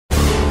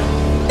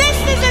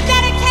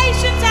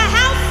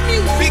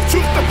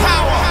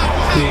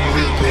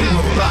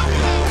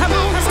Come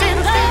on, stand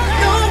up,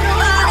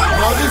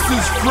 nobody. Now this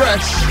is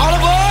fresh. All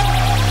aboard!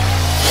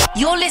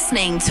 You're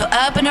listening to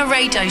Urbana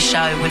Radio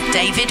Show with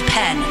David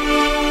Penn.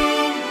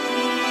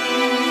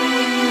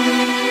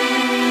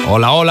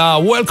 Hola, hola,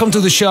 welcome to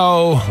the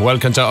show.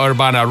 Welcome to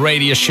Urbana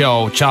Radio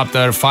Show,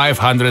 chapter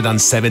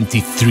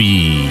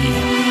 573.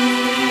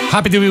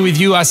 Happy to be with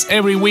you as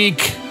every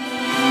week,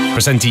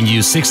 presenting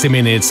you 60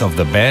 minutes of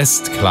the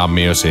best club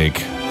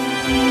music.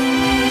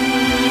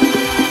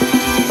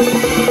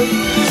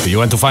 If you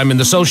want to find me in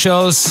the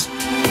socials,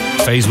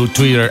 Facebook,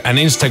 Twitter, and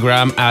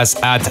Instagram as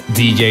at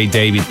DJ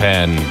David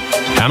Penn.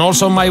 And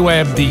also my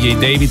web,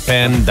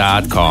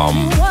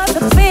 djdavidpenn.com.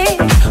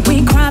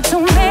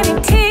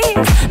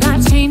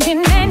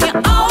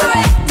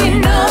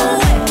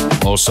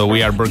 Also,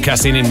 we are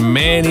broadcasting in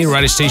many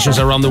radio stations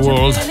around the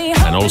world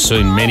and also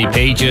in many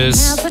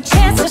pages.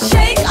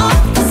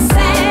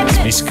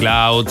 Miss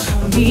Cloud,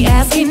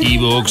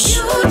 ebooks,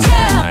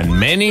 and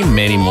many,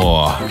 many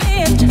more.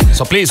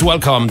 So please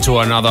welcome to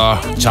another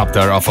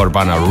chapter of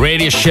Urbana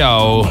Radio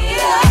Show.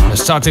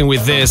 Starting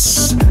with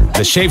this,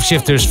 the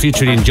Shapeshifters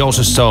featuring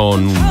Joseph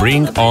Stone,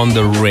 Bring on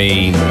the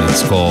Rain,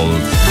 it's called.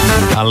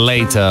 And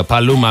later,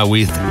 Paloma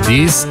with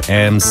This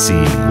MC.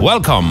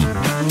 Welcome.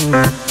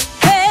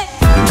 Hey.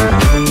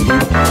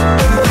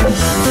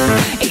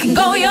 It can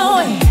go your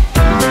way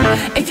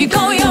if you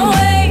go your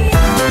way.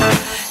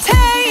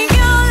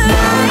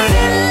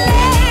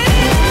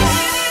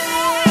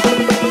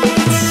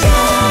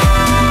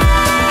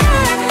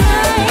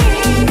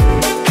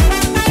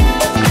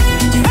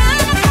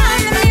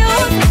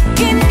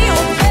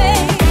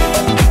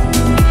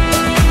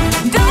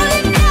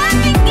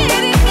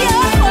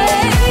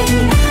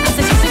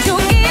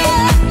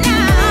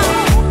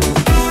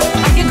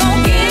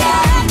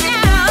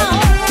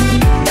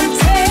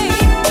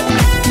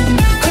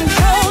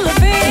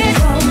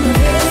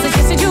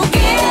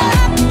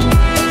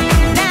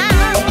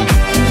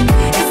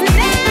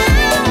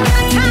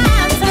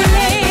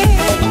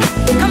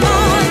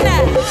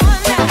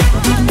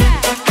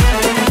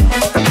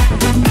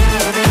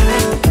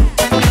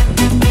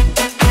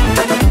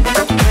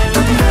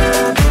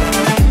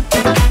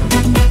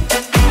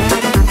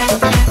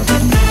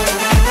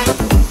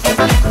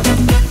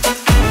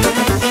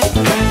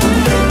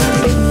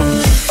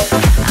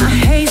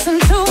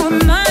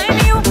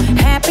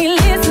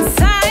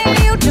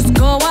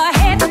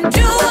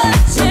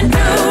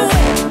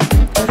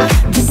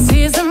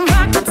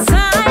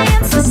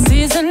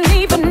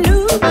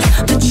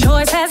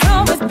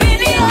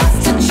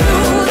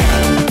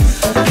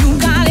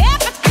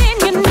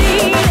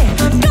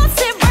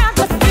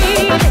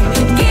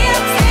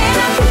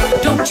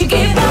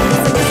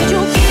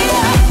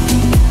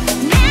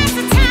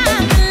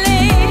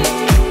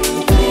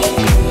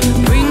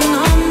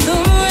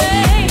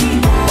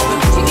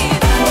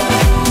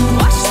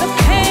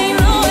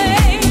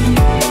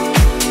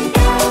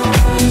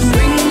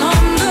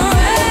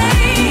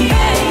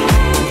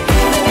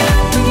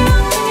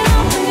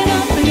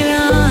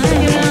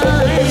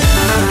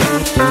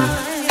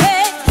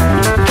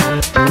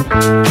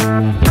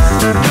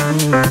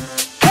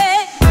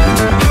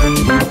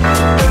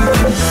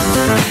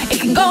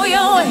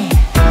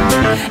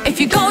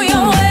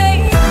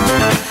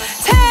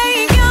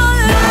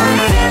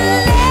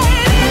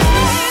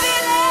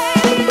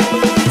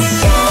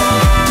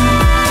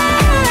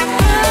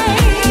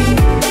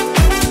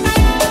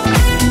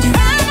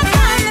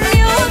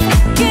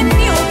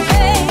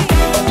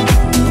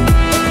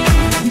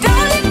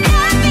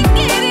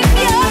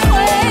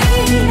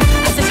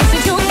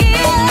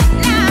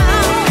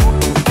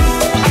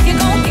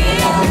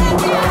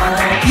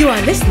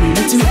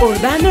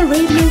 Urbana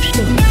Radio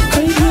Show.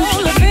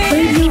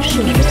 Radio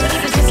Show.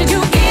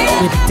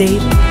 With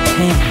David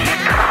Penn.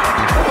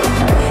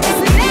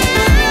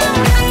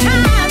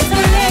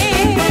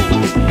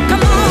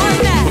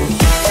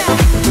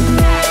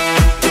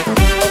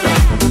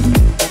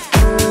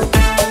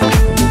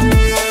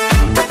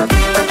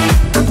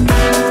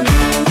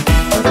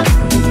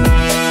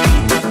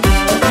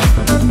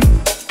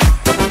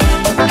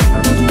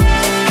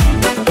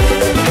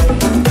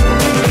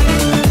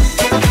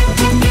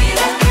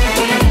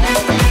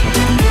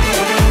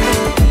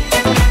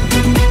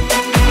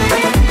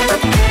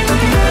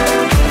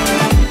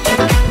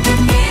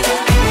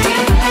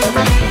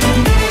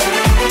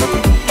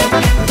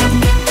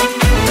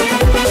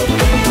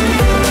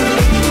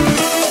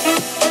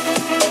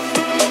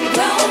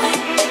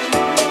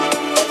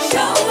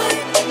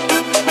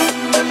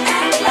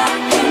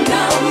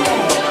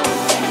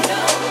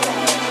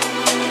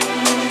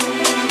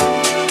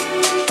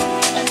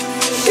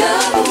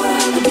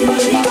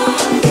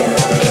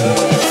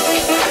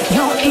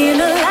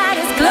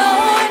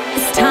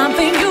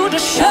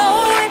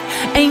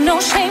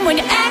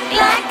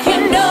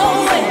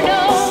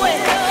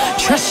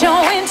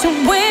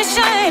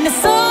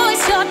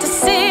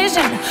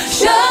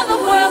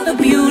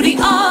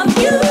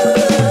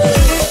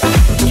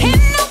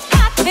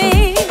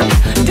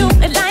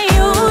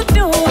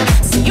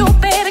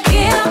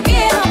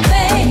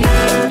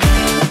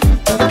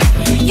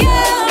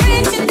 You're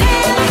in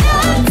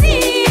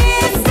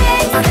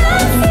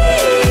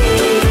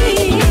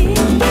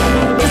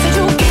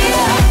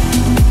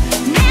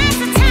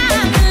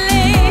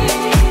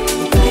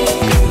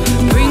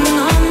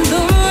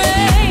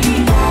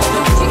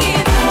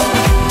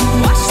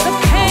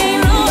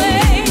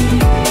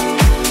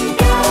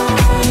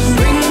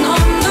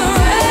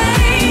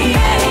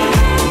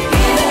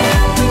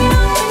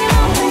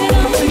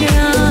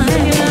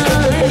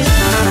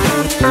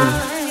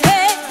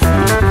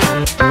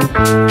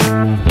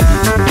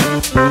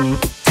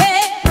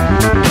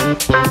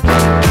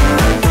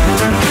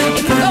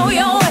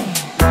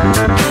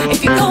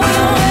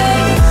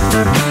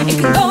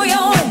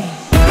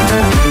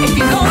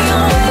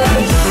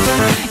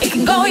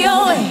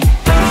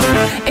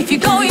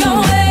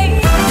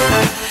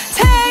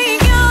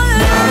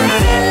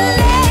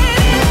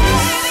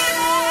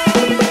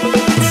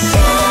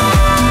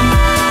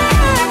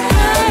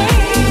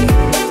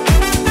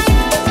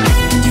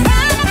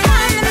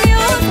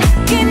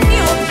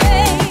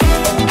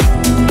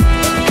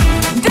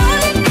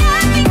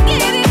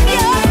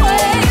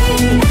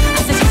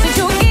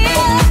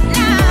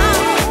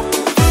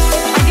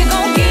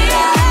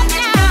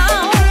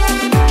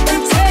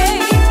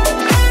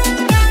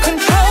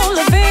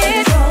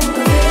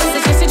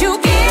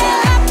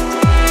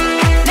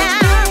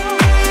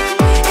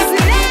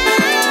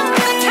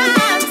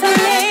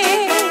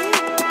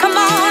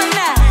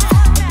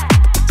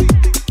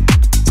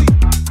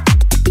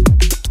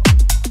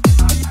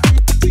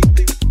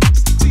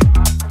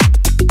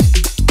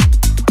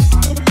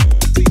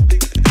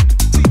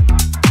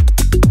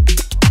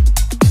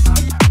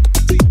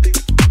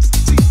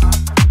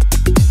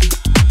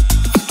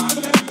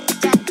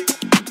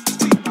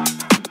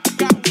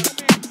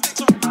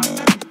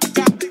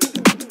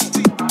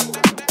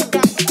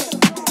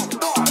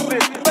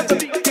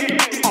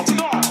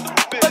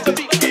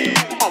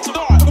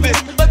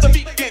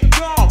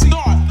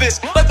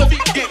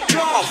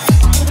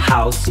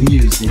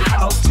music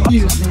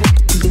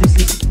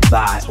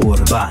by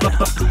Urbana.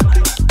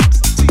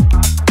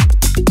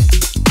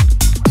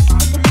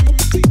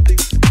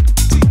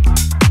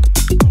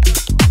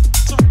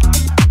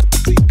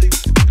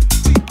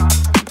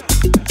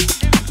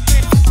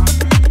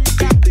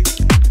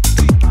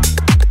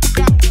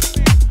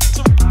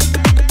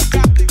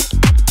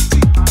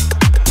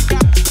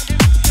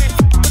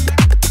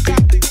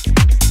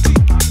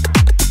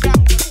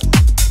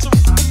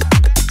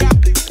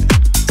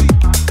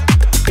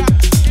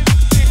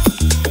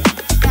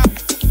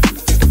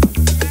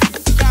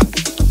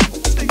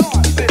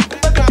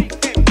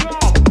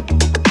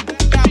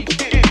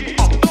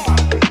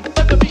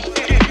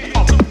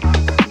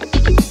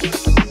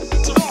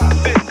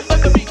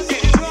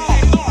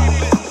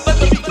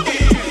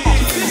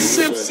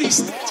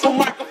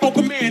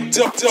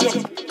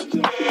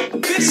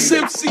 This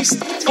MC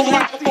stands for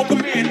microphone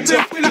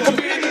commander. When I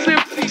command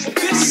MCs,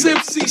 this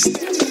MC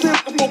stands for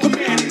microphone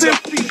commander.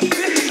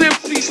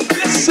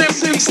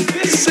 This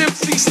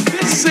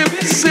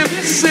MC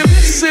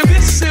stands for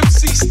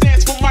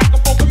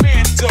microphone commander.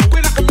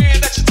 When I command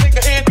that you take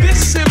a hand,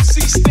 this MC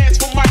stands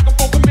for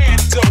microphone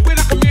commander. When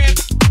I command,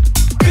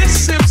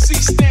 this MC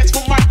stands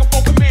for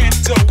microphone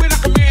commander. When I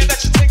command that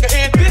you take a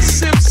hand,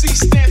 this MC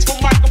stands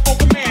for microphone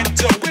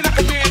commander. When I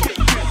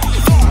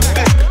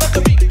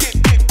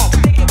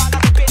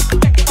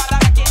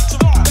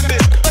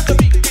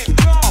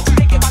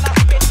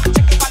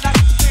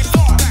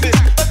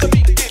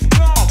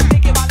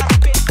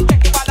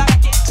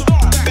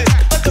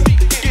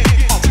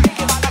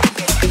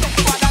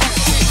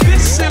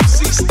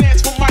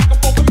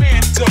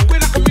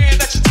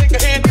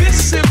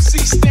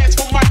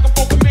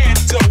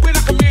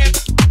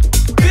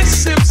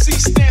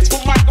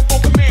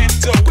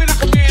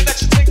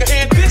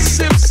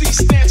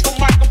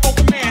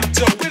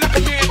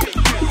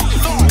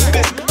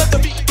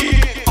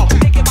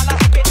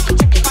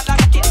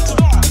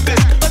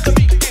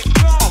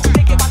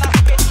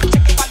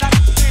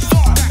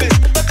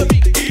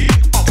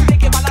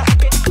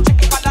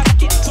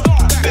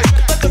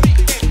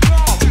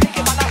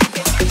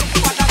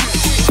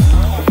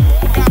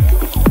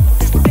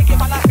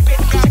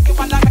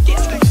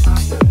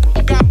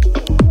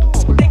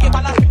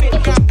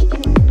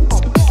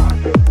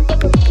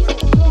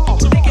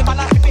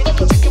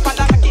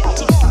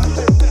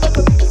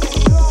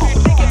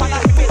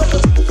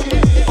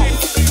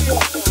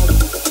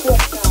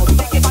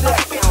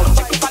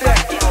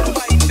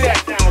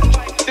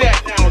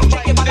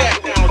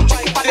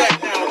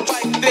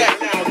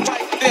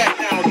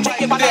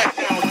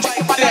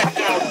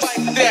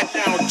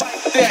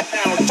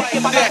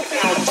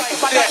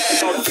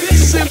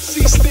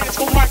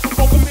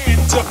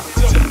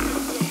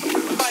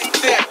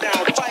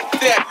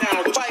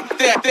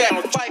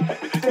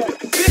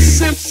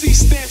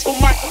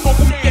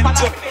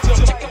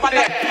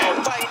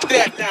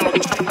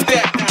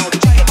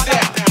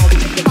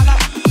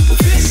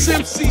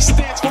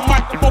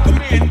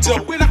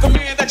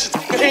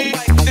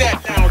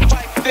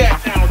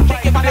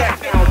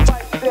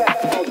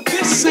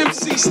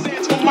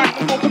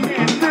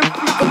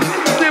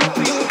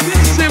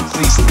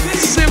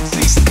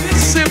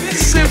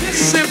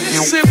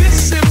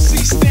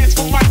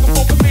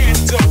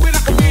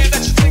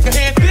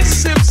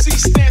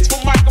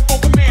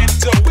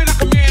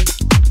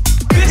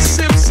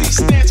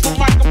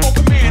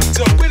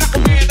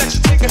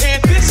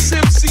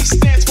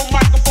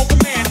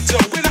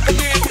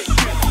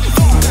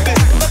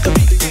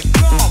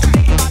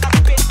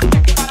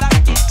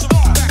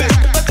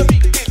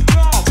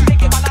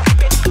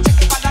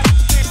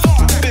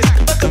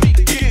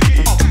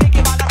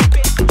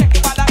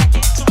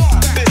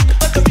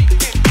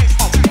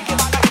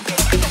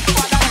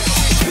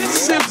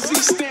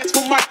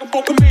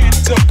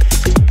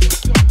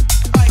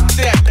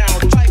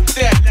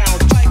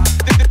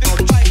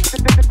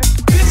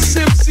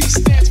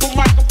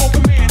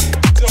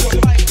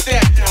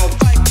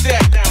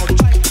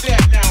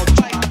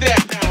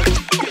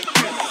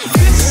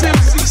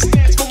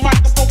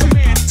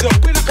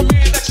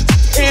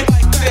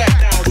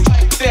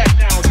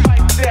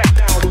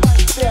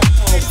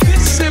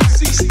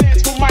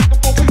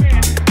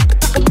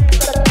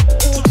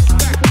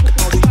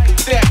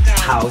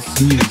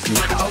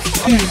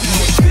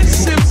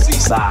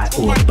By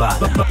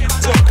Urbana.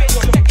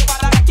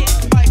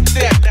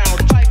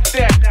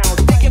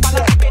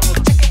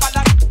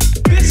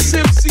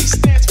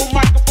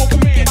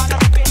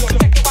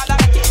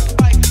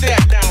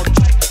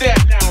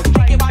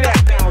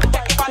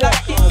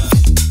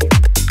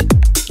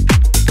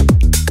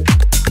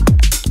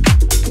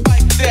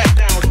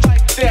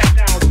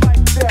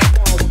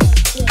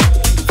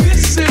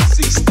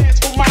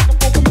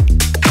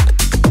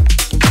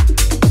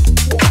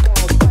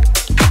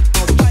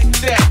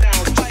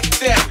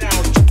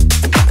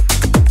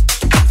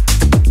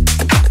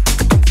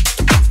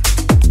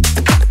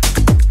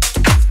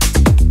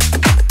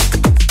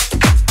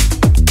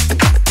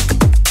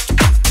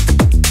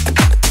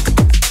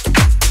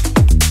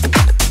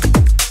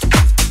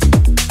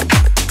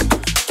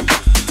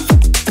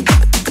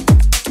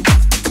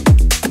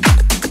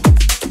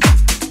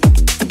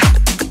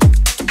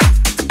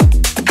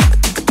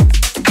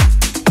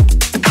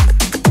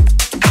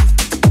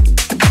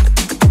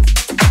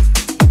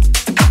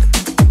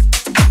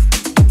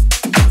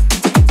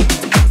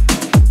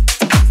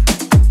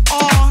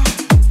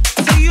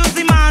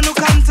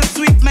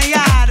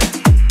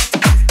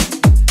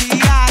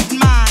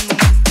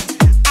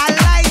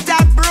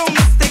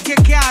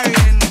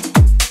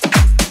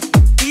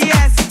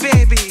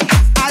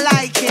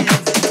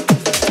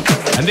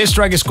 this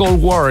track is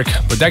called Work,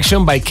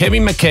 production by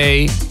Kevin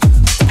McKay,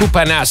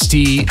 Pupa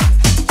Nasty,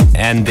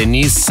 and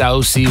Denise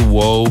Saucy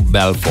Woe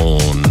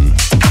Belfone.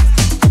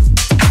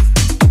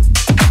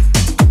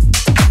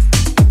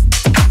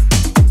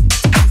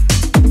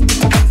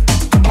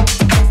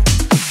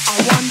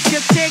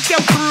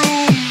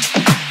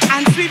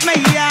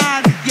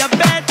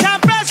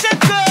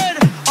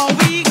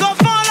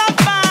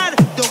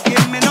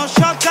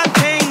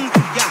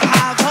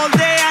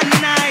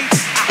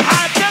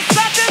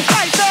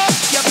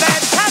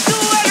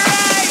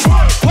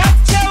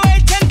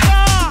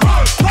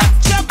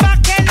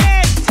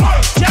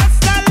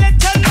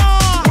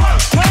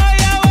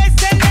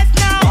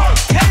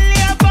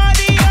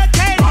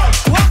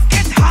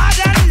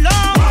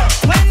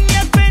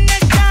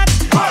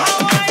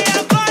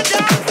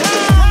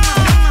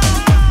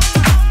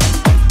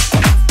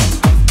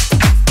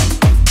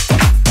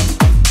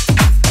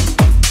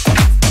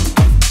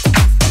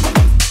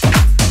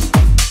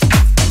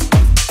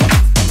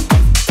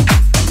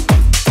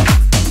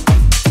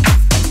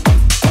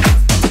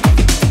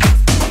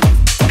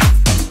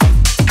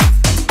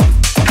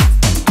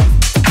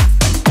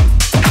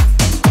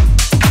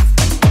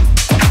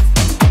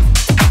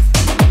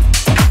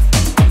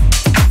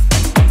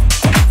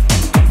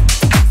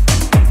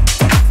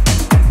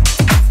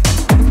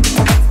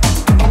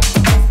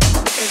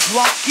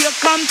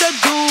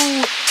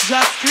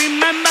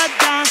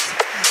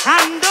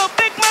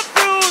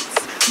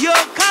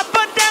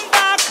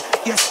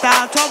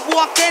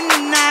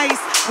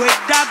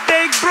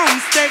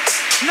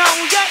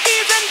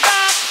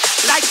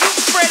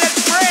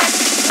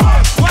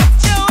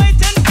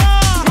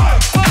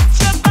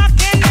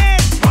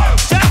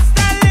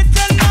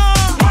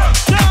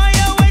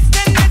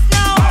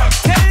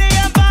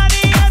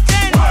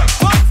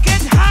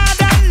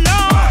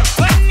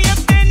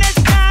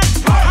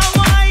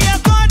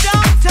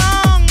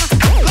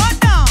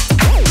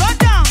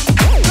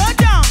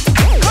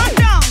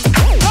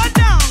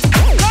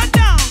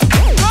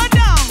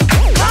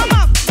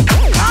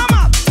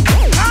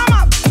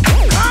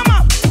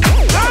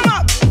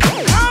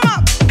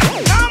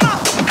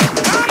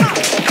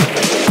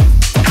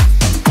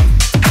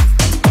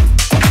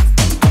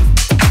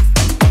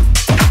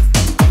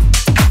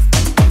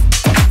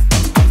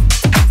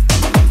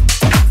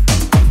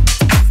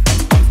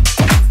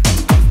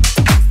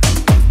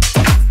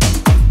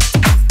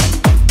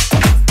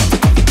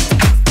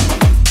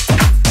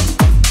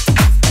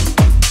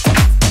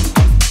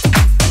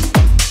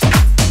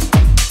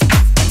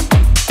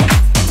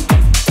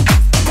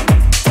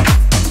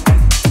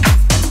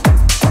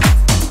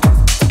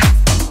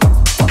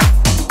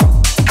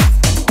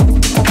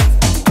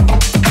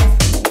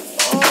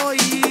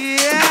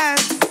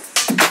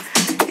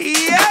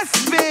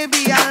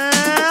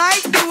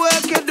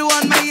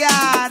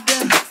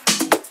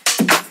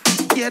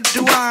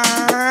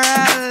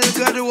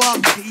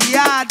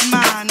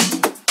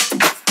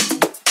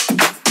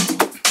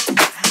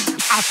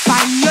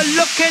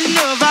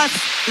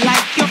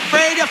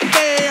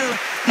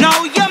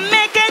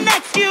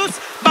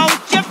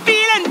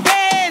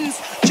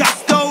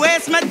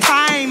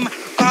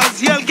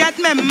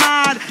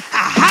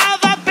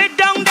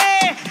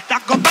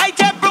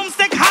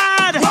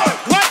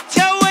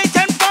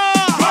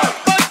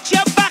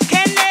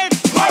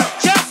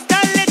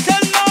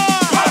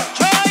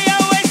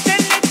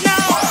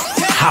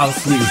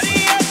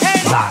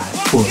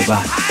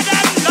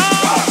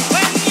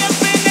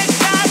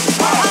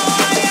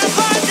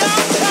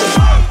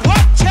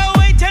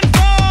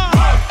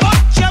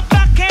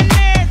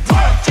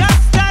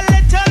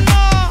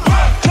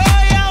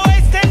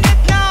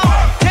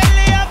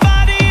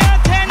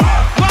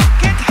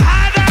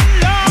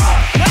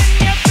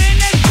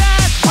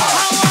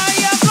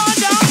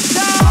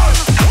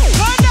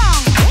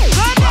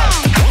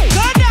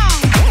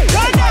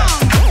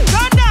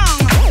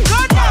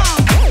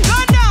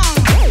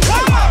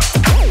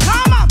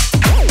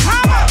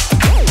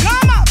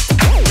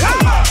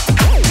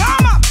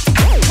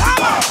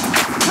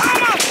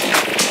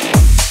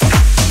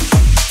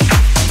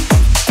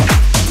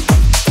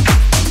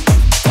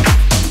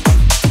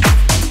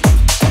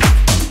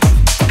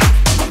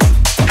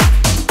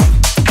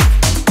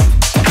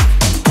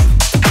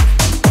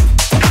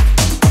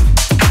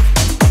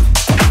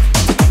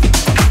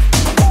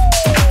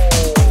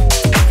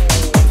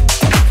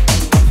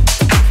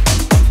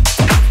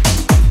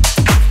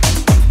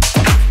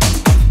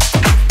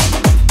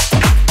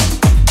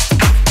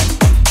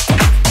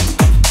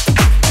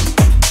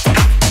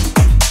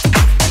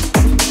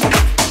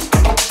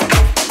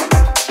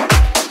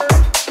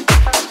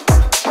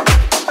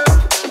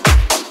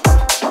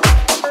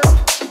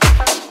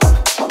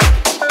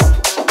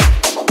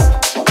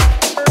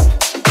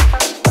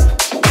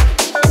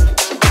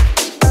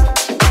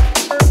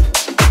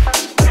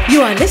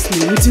 You are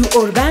listening to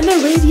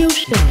Urbana Radio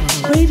Show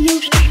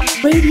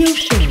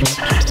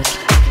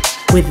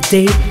with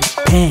Dave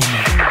Penn.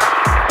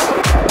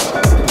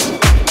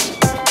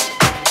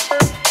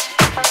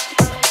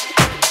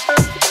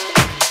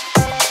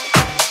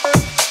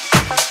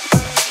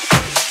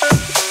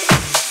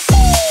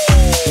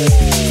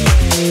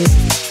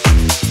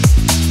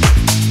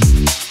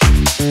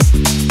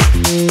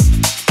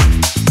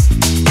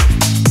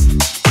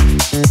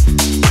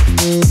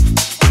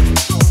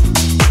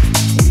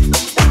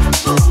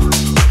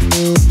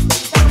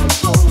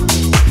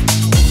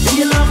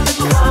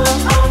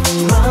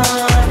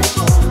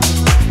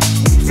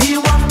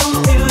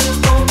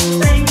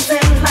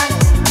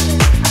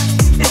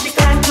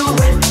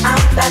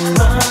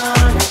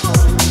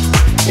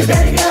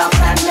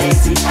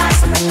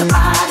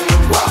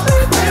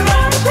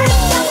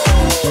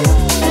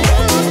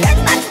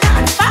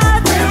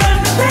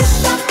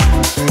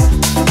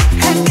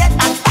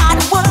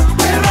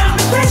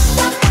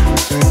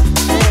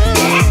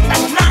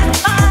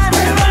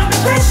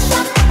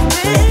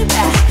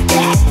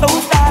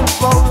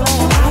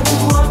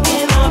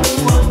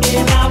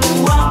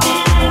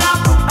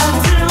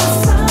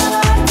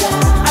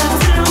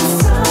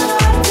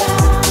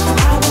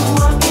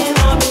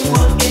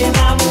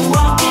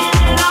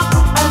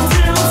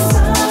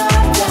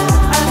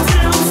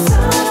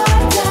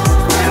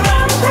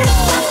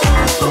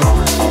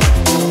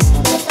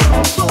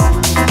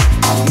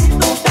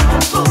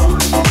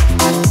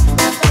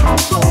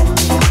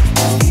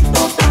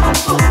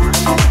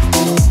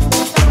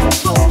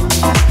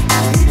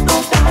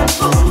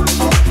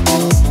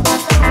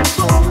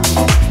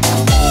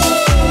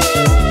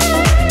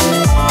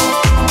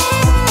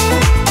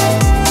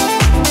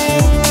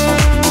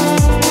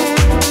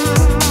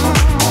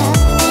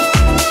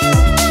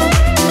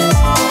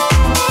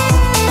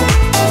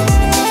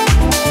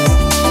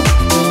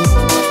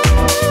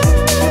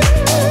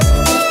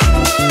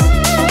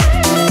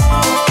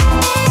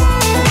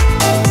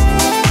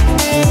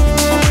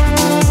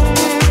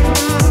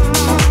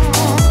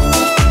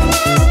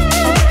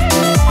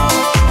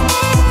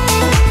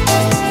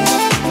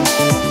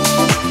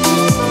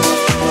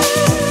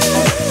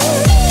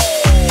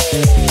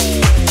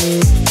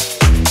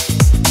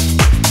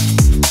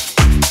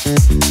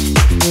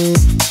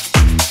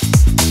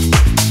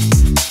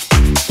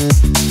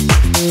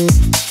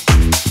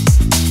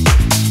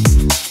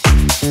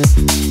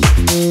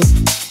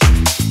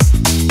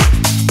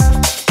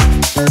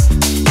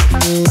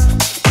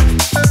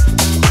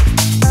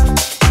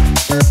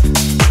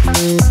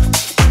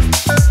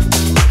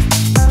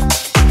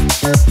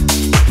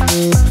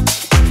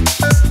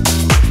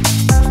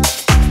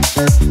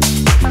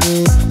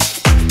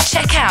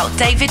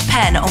 David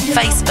Penn on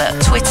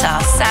Facebook, Twitter,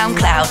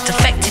 SoundCloud,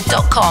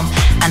 defected.com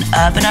and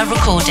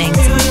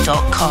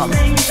urbanarecordings.com.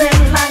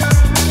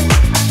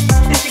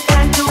 If you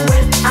can't do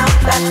without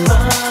that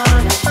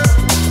money,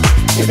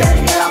 you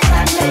better get off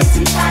that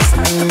lazy ass,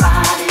 make the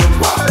body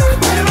walk.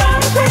 We're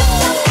under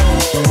pressure.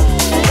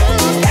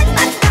 Get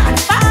that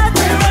 9-5.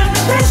 We're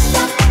under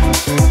pressure.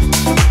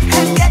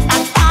 And get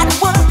that body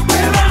work.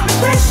 We're under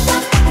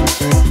pressure.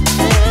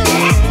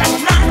 Get that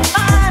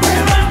 9-5.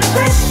 We're under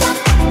pressure.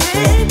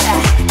 Baby,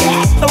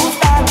 get those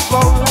bodies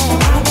rolling.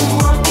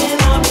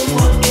 I've been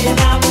working it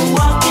up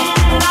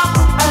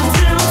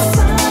until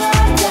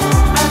sundown.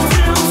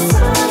 Until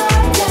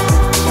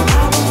sundown.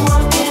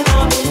 I've been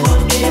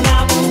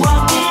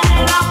working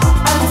it up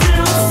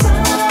until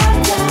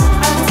sundown.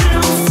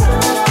 Until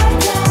sundown.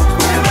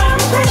 We're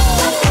under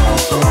pressure.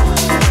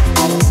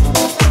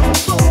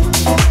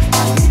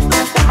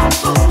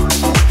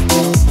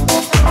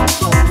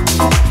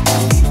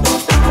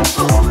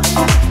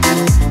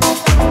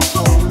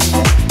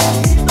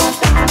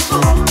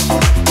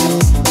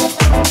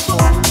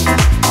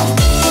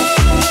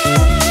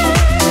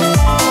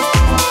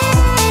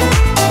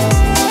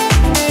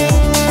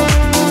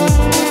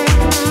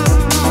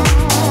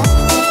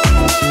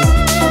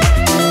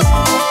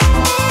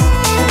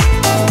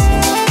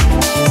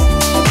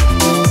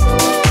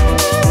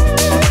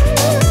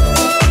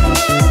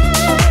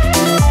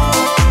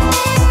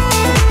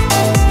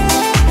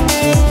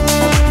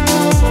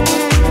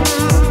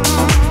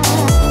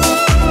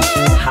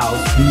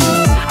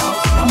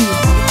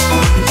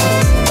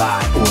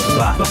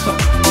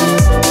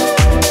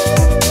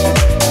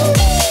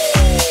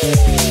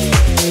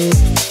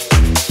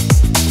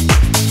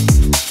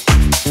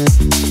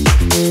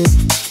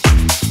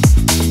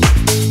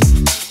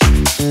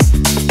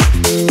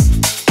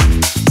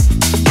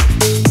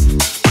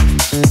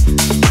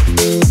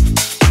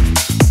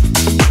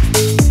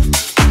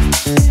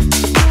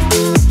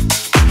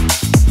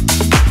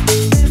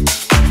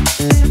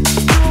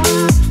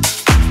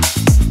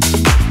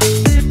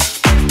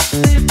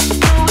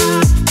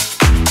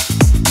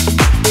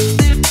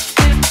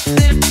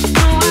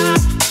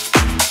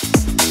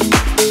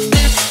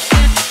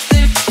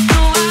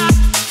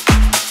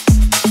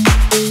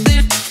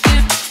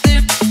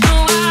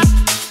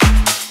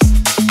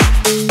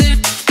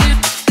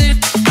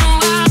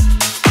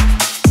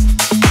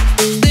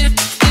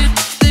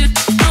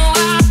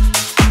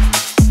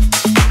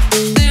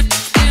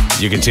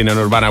 In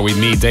Urbana with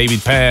me,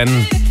 David Penn.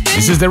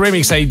 This is the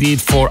remix I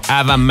did for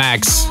Ava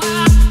Max.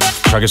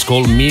 The track is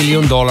called $1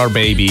 Million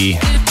Baby.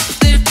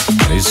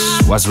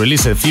 This was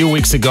released a few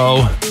weeks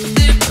ago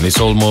and it's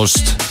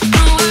almost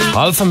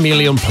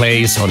 500,000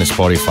 plays on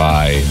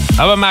Spotify.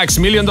 Ava Max,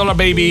 $1 Million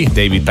Baby,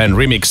 David Penn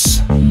remix.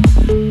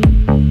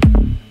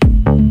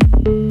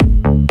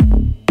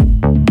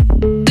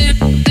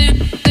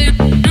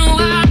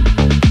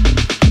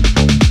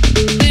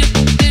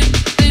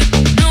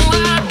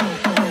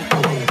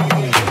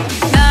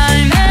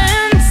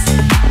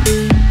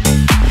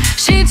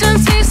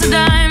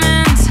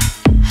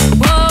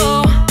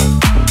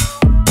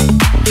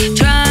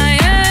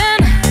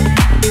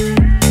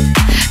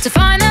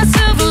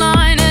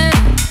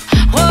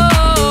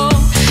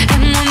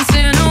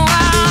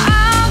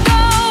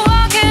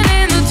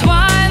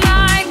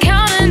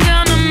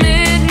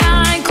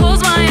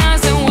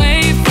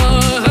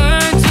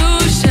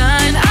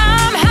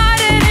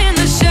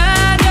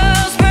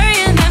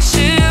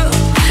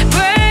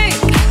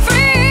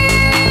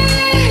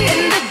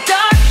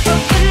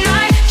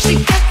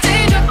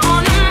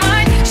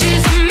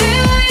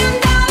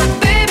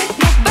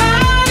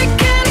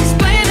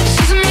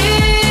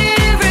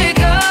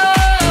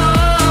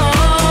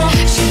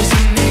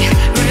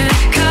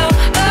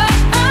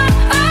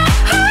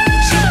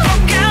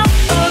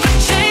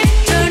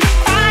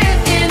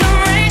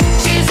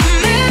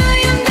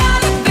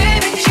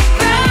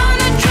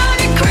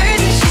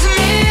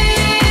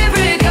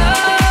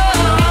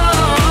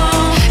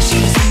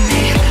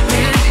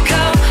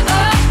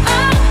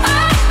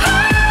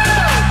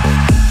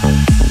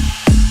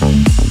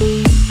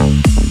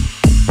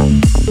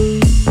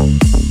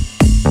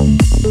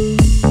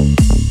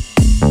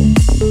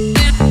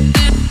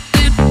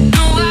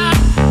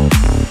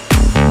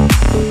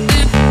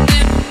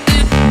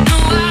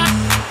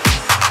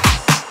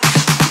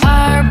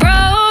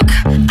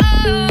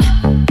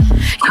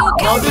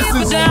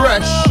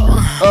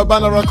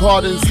 Urbana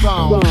recording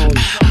sound.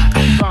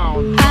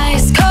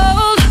 Ice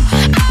cold,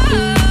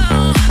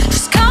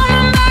 just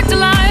coming back to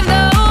life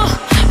though.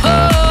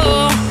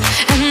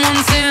 And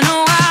once in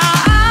a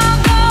while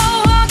I'll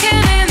go walking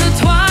in the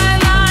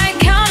twilight,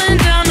 counting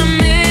down to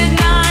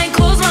midnight.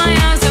 Close my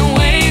eyes and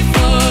wait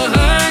for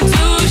her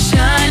to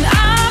shine.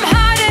 I'm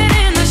hiding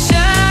in the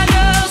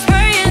shadows,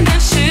 praying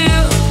that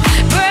she'll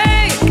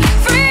break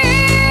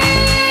free.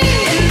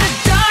 In the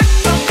dark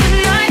of the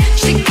night,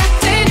 she got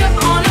danger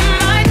on her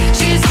mind.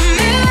 She's $1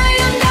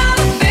 million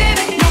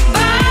baby.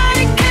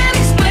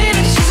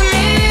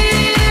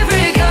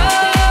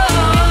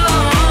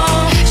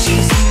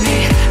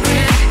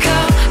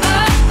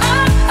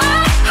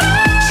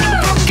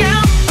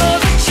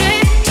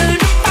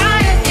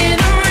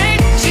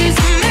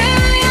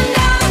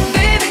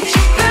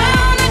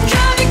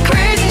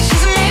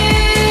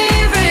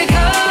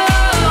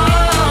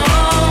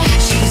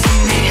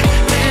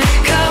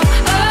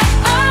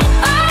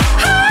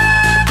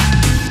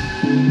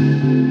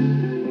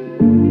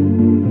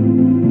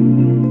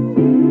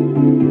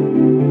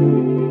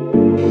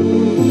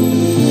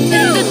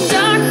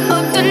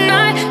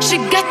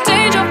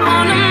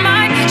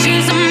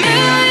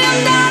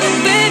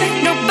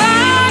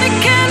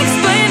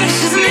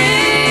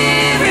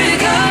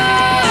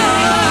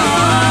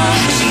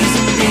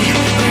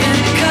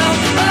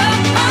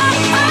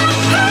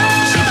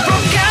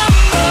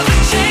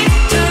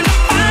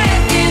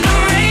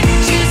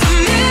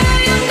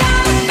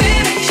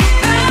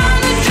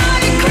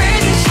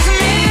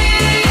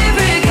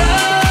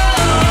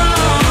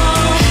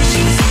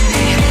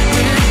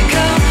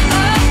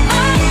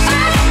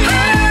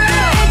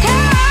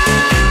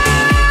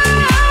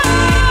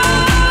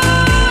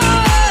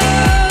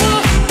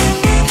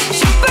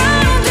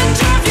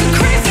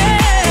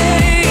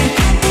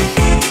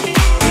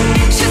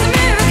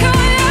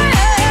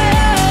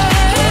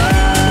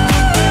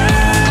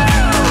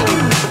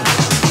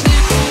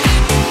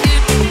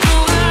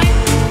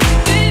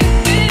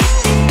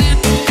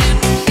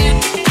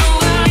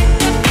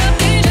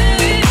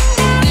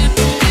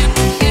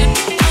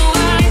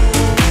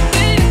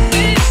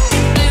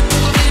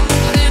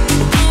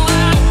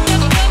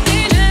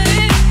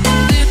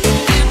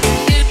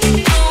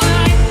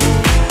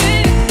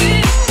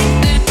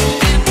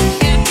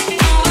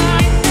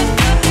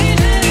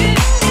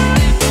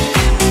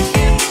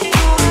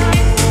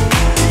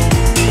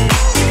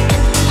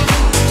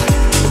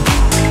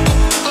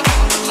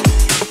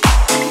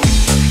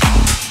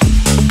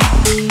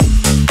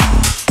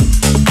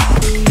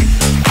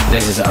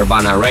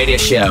 Urbana Radio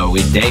Show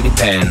with David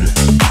Penn.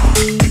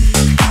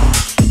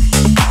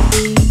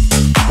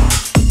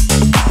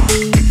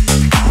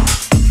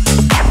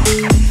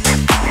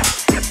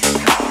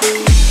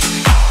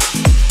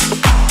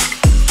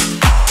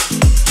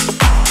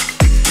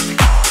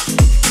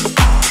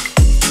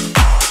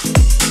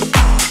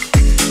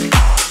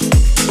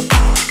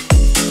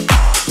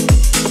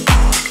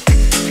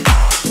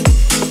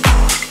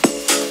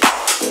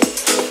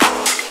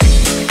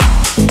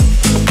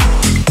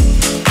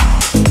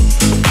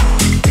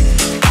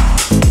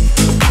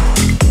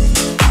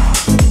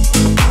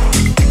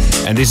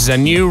 This is a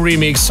new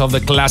remix of the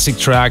classic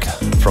track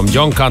from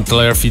John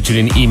Cantler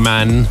featuring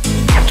E-Man.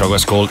 The track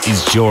was called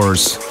It's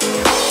Yours.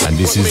 And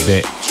this is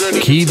the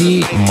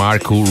Kiddy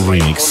Marco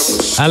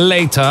remix. And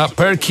later,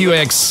 Per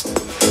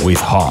QX with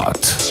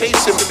Heart.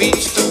 Chasing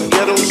beats through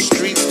ghetto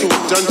streets to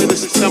a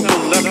dungeonous temple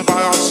left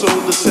by our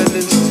soul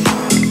descendants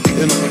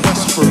in a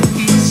quest for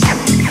peace,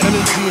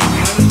 energy,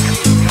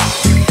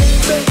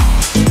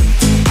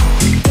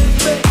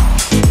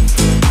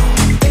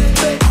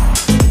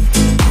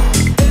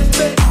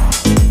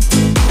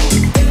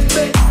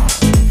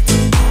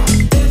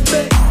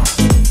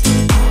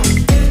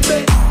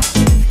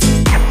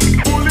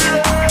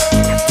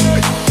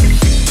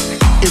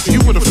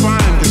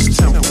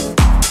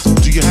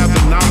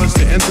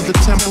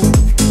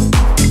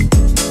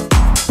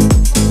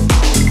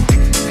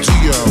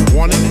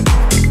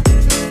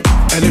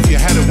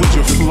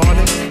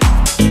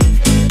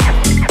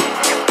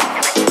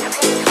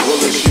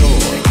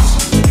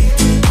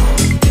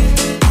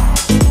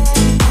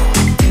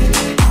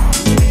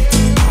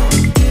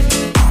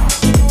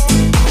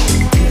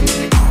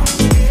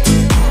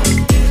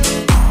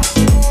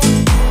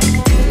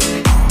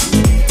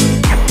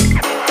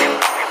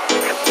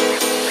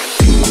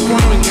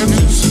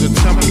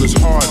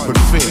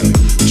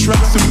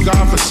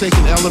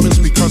 and elements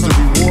because the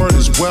reward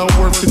is well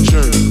worth the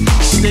journey.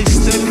 Stay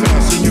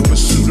steadfast in your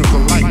pursuit of the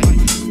light.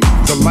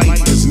 The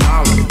light is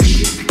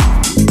knowledge.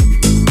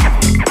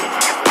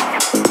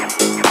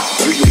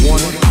 Do you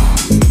want it?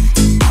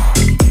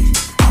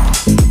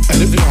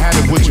 And if you had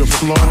it, would you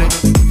flaunt it?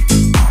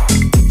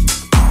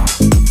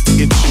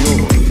 It's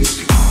yours.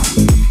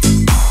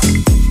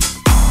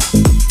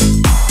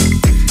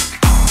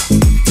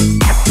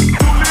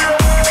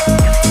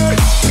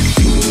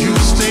 You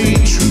stay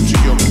true to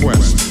your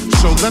quest.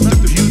 So let the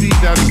beauty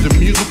that is the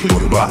musical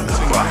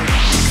Urbana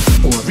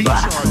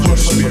recharge your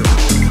spirit,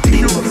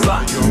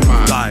 purify your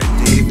mind,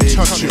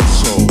 touch your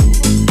soul,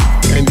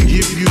 and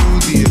give you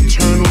the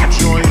eternal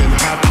joy and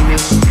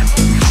happiness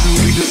you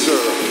truly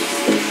deserve.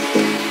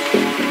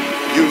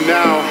 You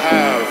now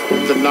have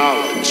the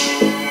knowledge.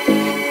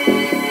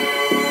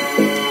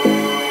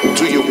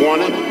 Do you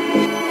want it?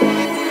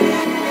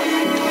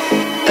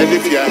 And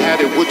if you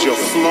had it, would you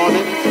flaunt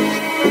it?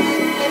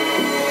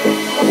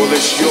 Well,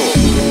 it's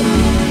yours.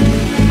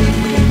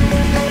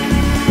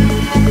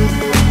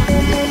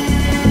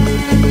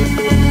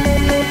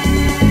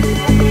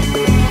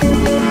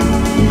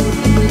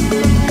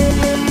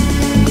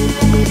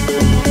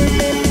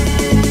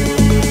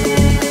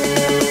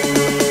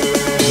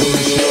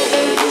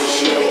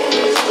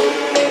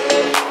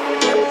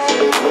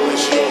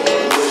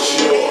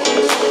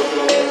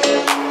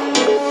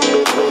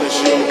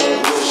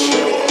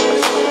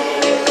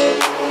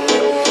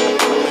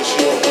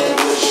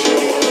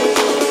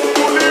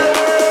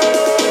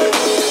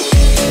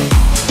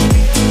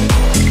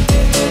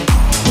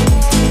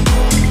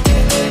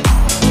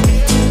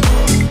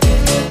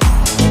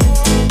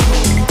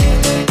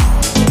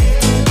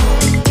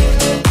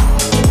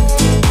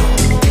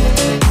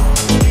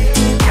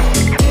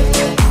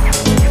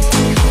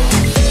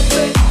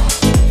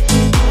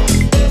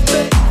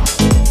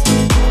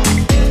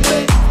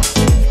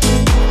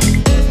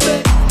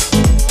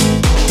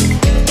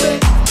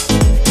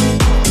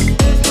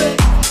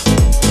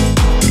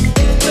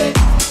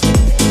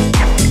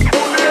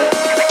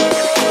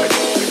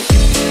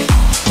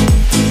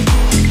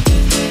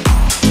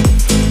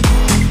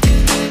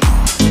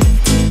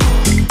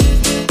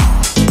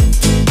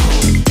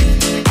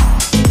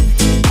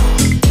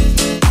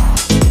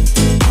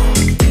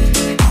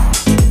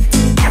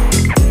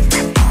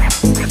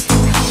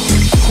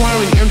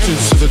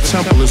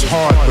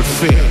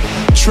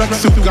 Trek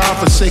through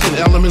God-forsaken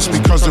elements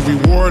because the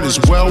reward is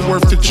well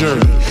worth the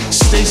journey.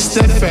 Stay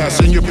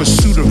steadfast in your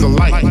pursuit of the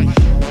light.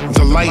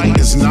 The light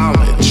is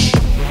knowledge.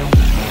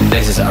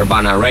 This is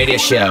Urbana Radio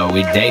Show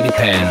with David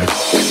Penn.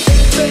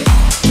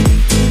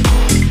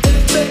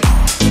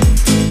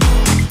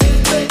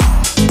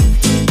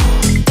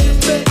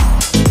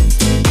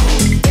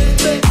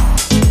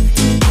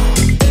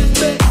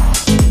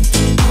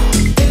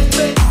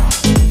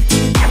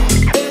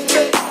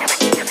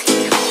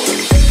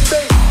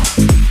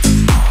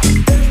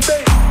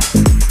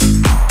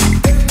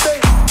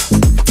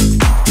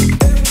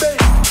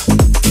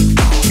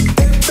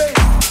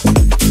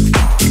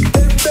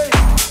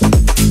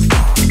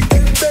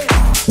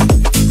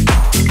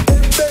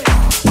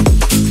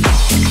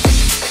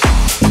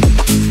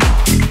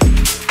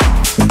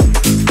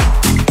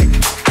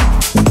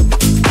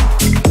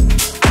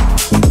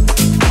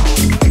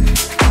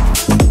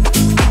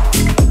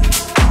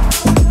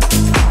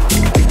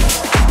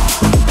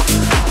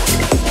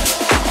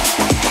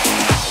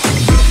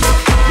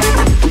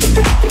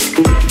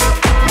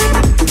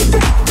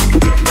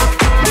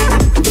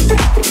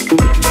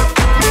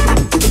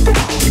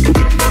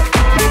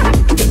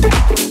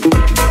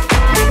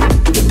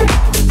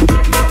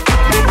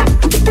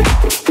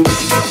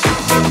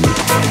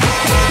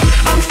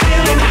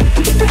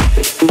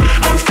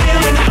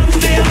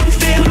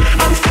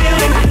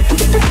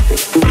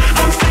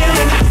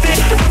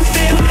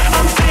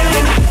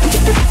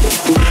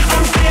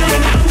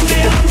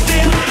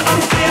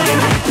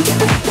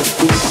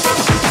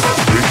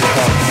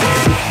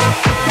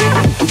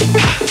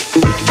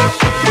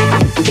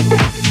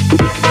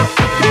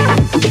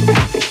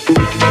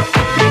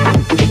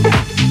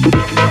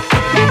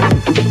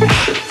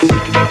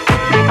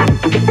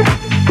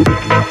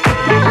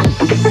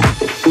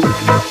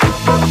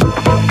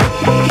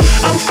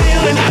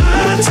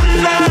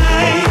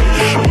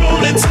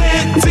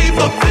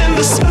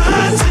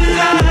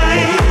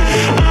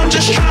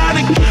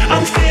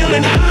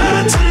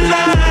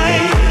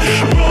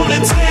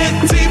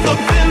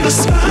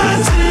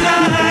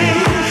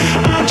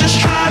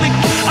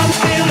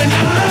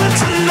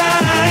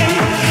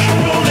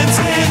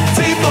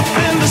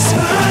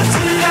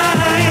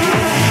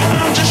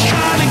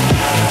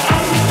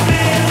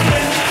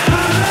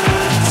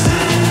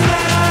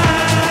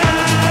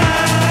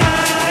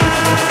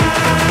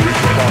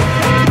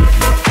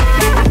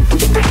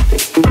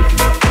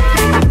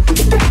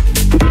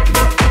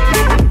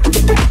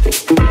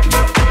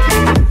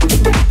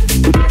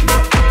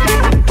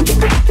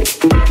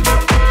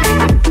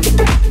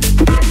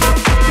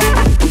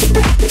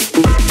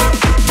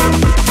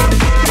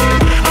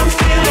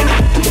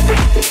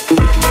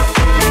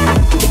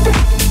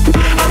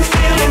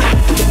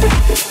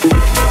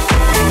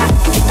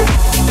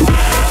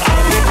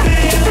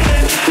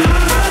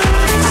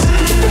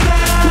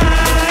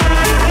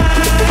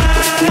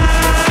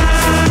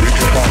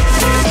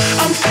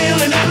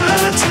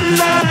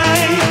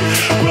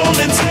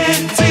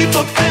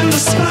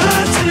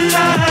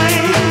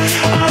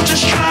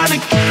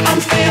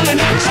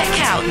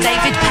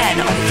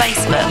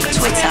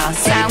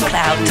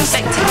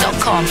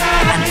 defected.com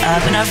and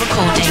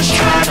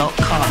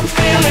urbanarecordings.com.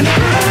 Feeling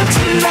high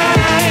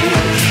tonight,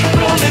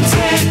 rolling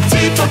 10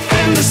 deep up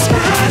in the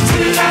sky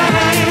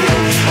tonight.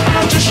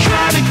 I'm just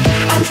trying to,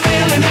 I'm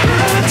feeling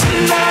high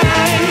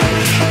tonight,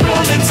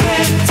 rolling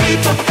 10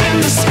 deep up in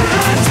the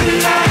sky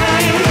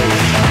tonight.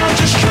 I'm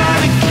just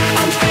trying to,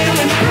 I'm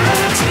feeling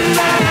high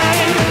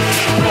tonight,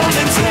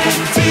 rolling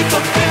 10 deep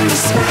up in the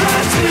sky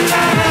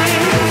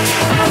tonight.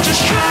 I'm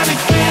just trying to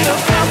get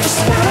up out the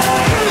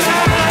spotlight.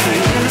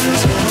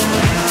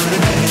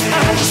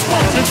 I just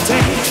wanna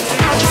dance,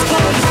 I just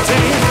wanna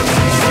dance.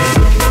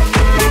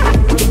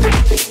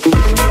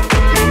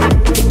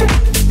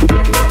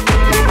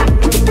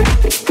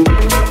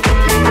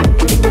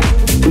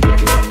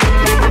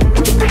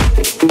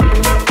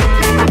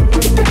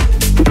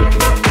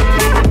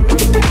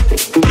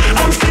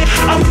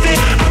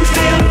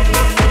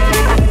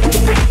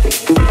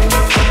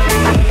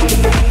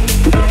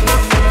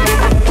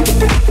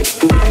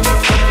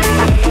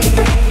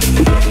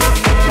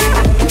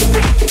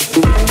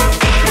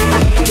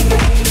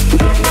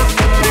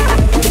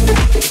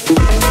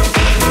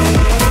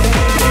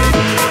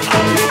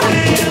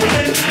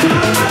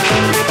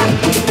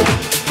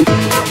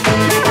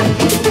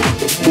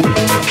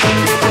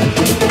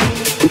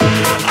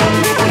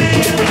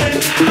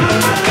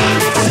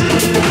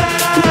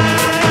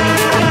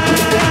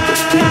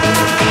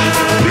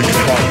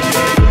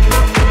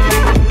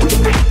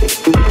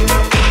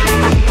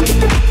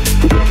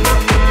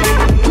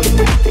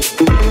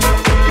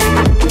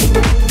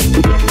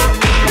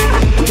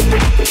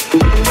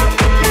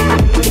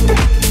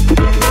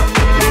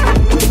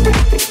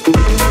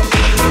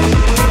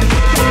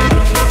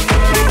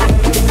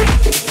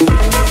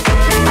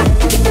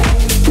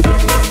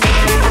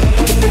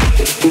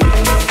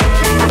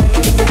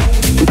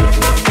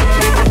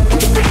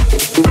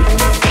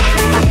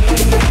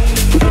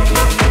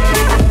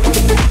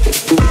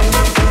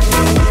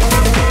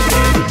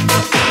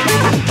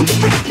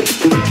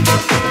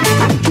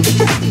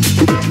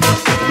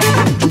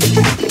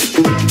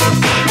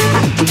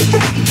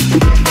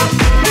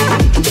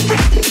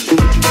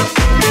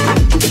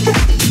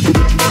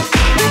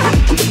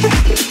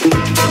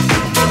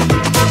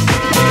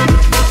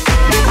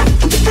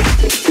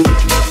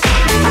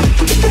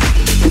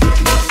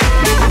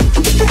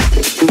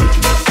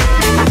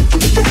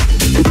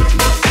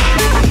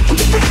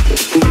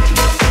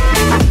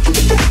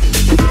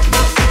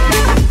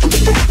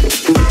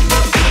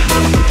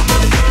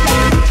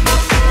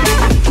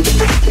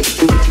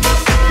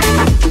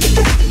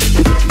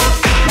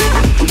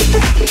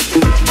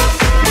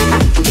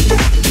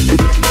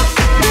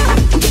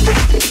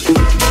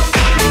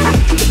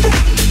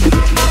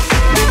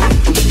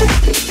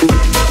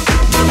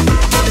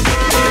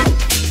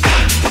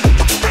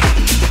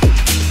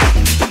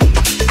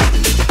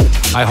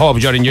 I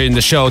hope you're enjoying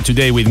the show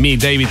today with me,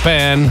 David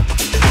Penn.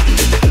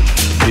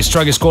 This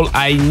track is called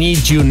I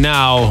Need You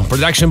Now,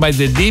 production by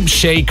the Deep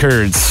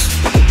Shakers.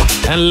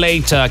 And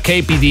later,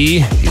 KPD,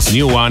 his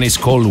new one is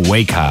called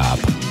Wake Up.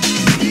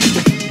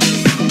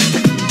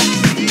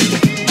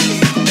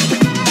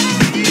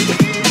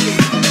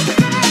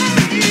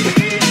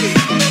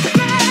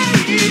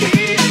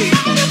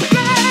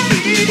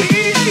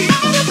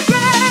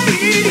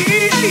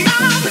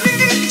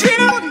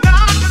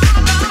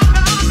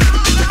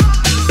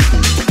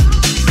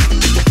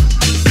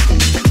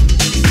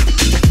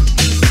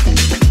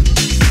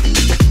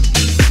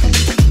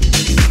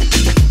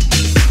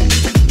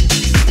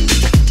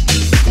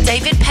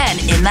 David Penn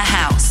in the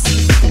house.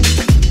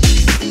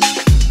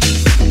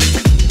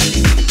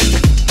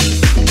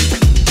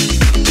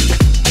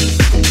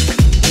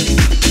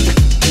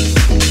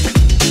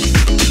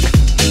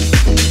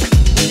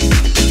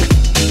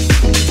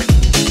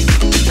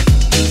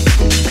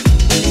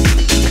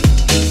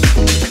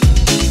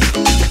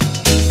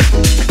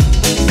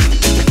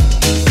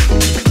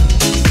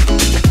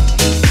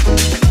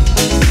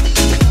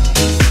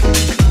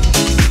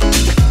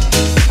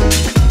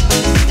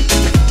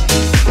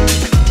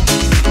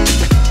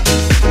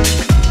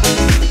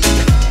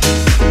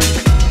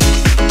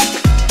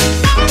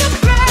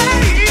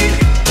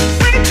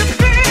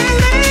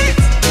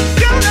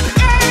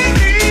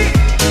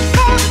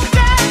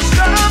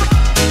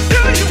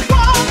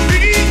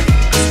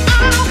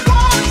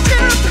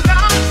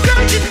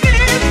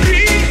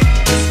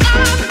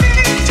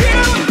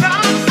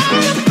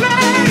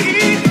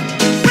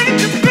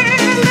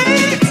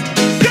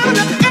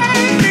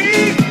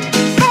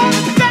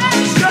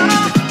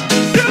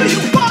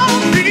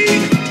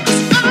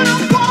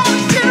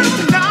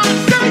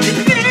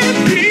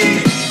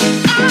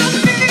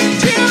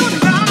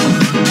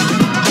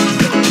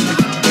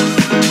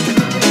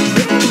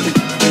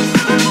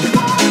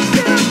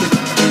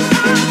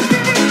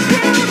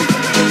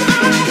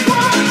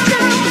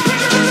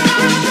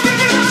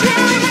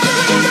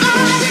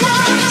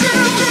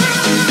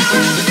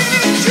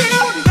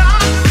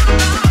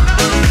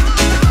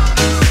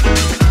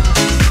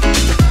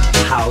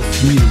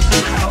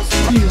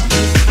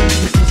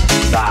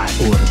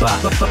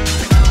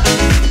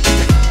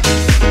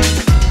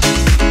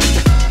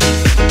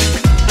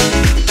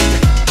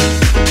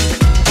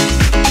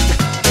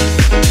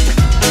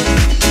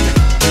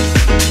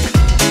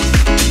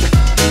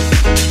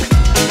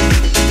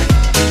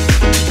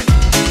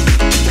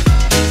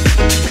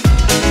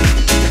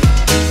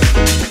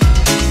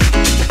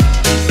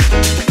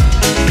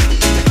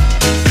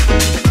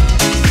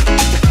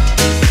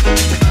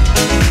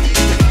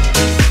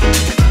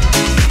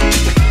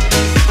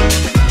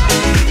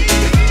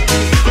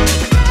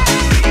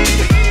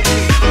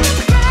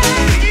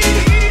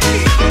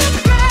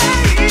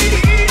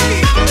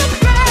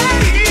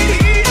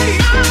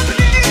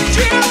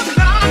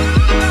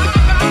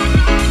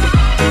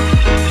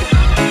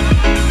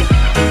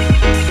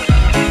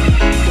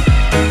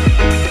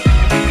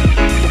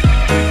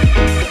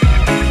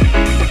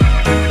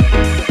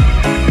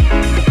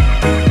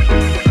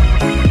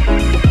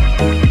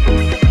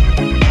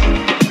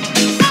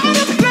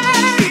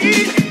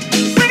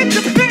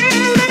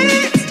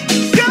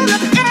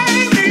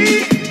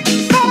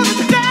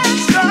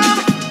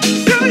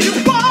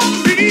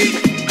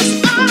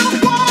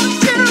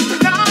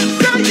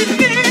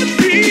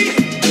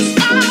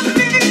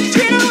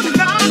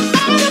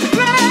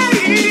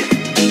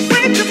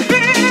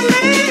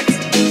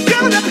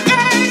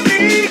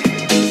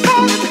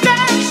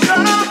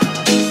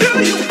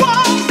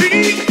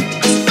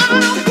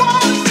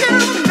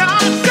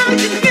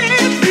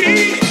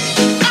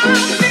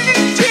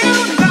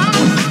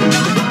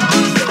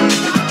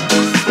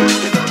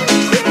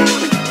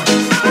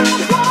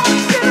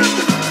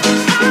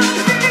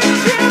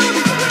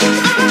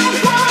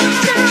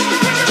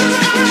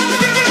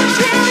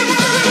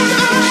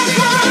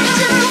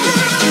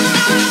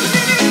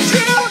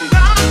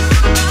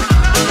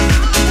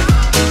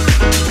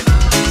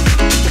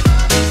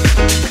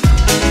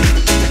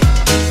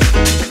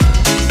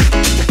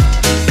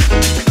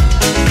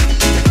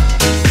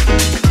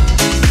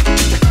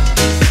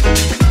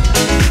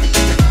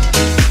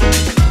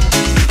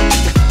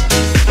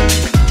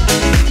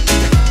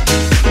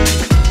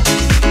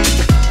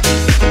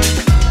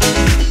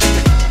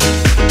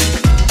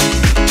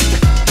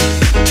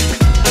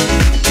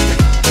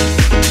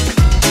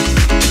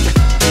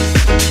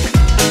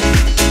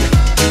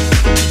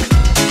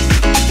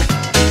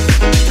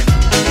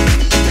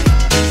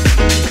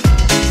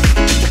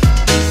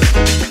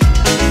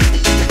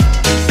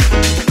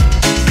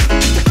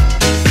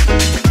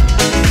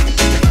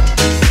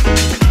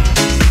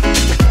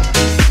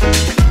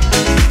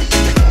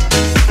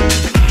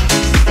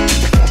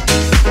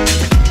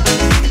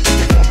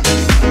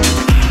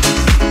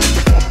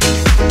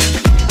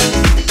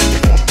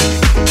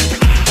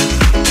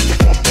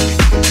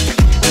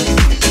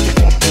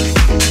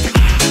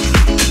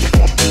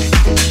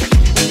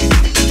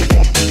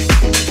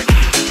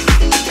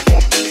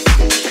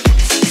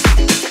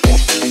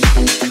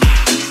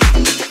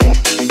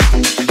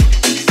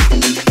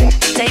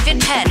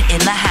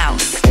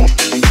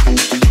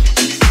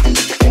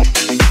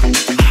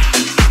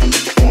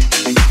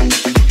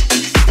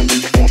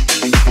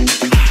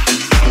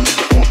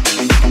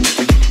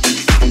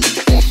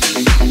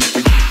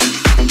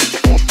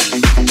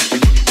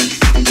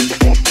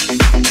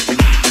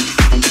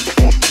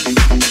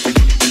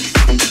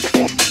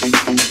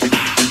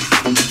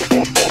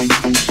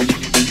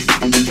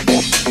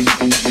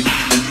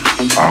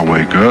 I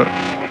wake up.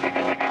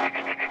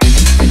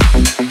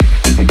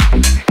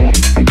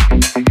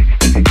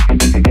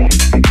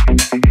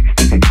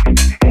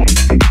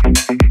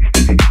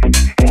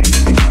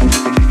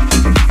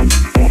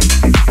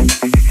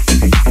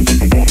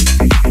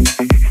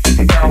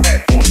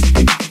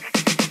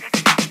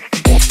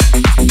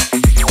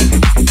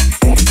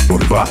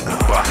 Urbana.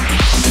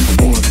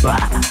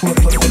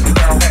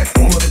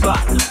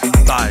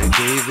 By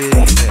David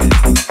Penn.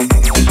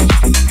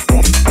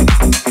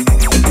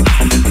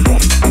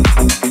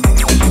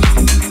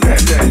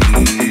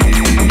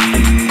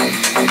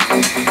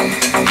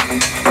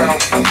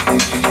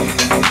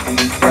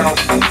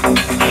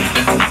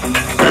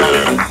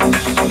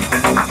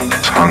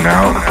 Hung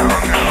out,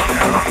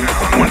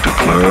 went to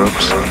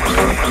clubs,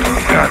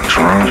 got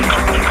drunk,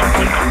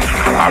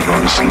 I go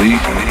to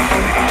sleep.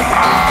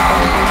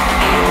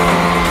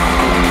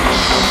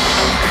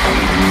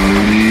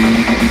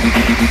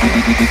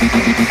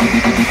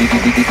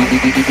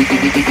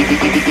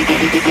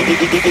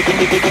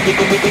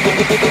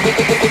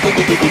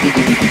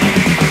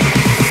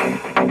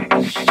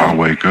 I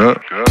wake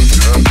up.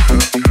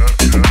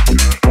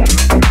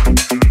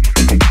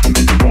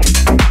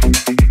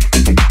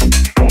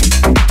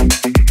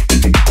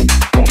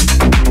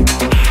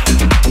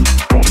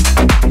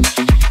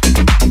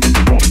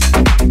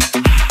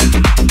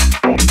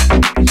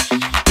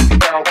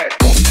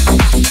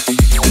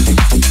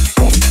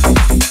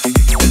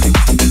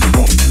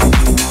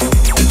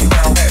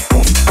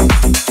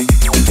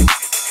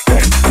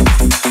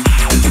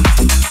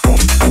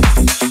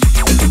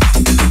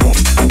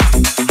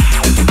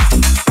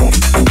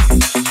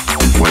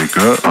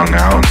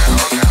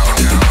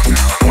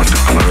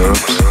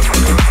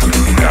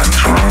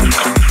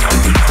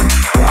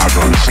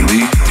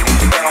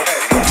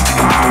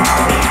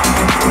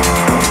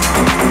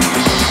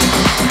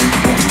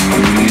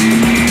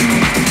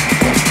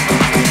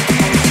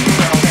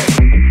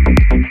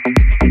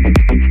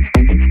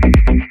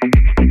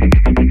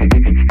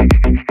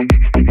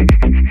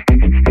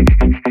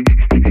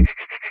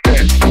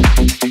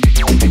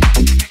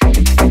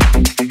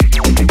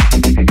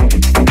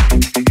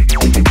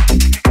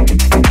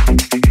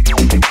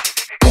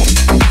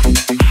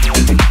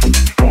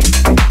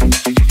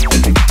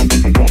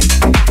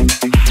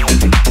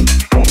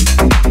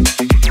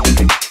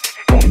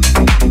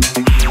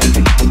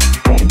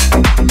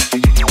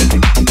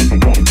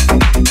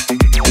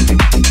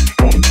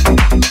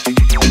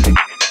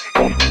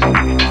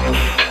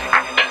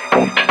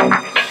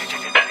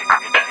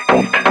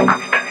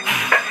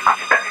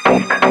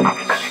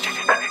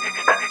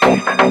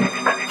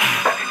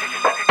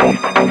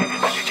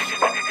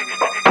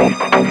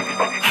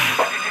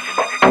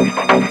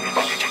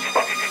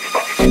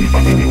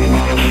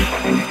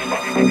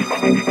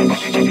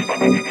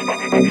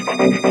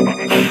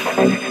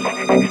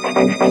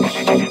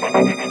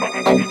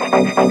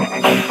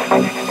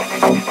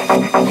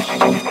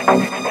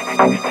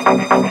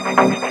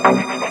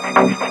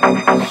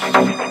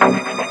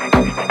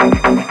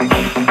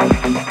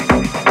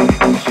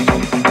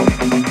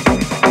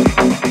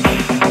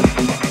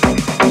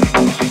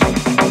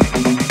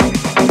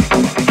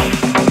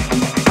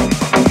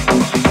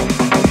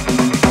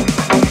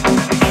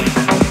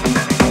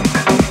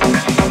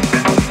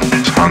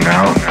 Hung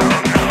out,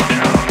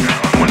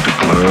 went to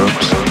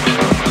clubs,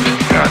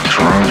 got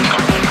drunk,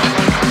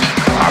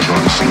 I go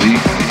to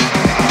sleep.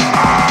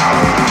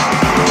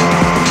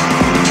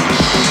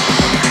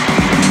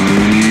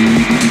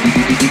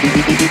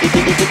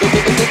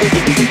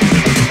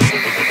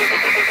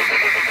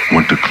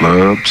 Went to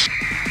clubs,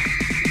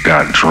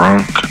 got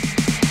drunk,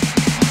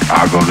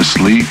 I go to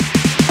sleep,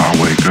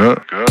 I wake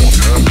up.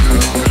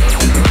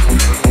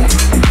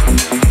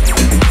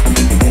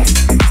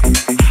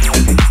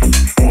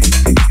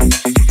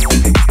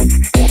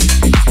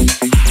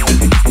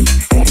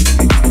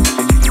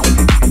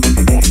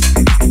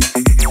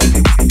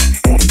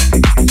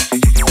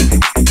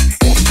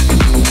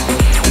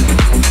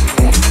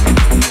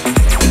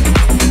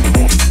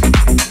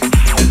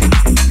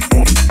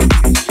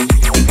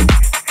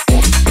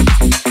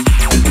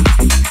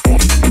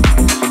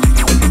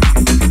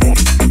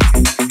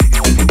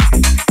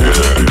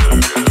 Yeah.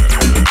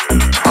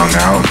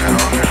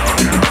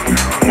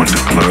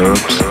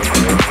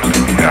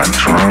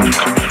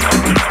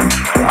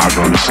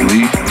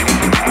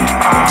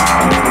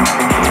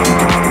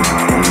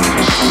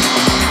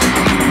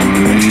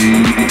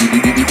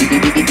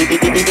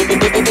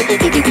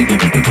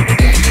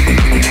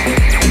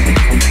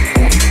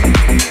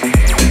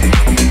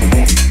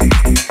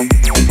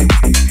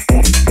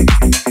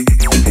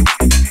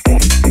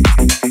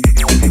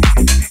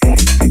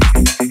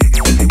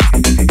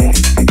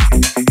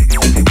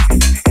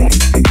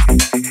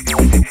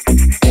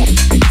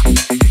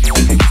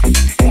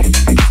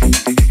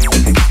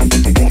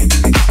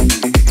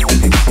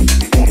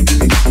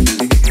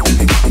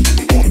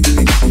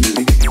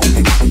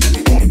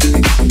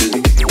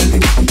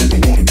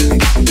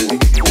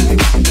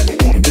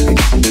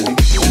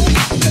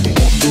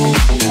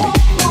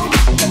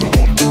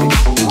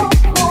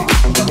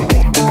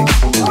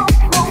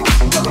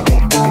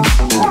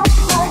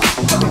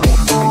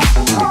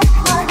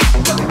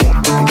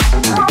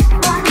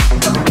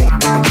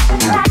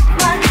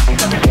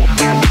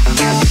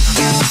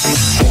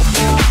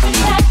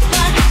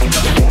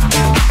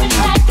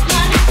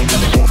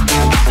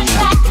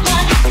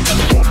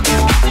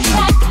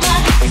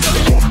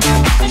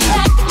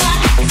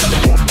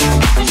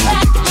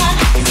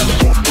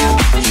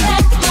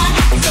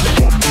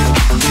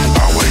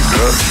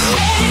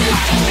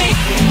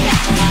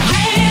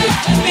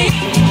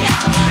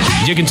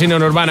 continue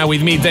on Urbana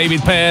with me,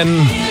 David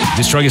Penn.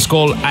 This track is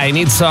called I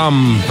Need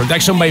Some,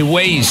 production by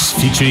Waze,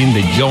 featuring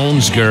the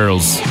Jones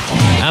Girls.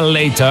 And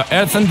later,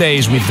 Earth and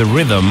Days with the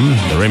Rhythm,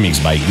 the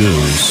remix by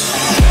Goose.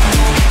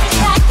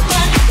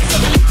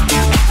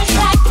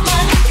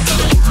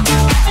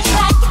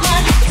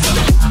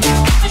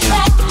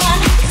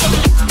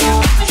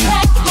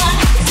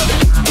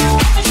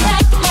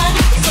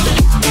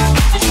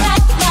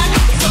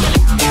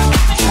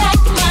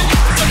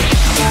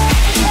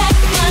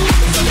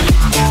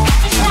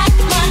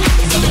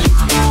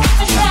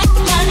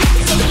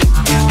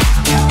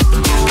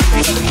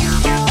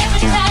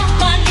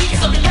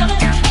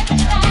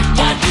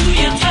 Why do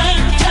you turn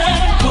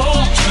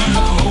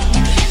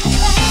cold?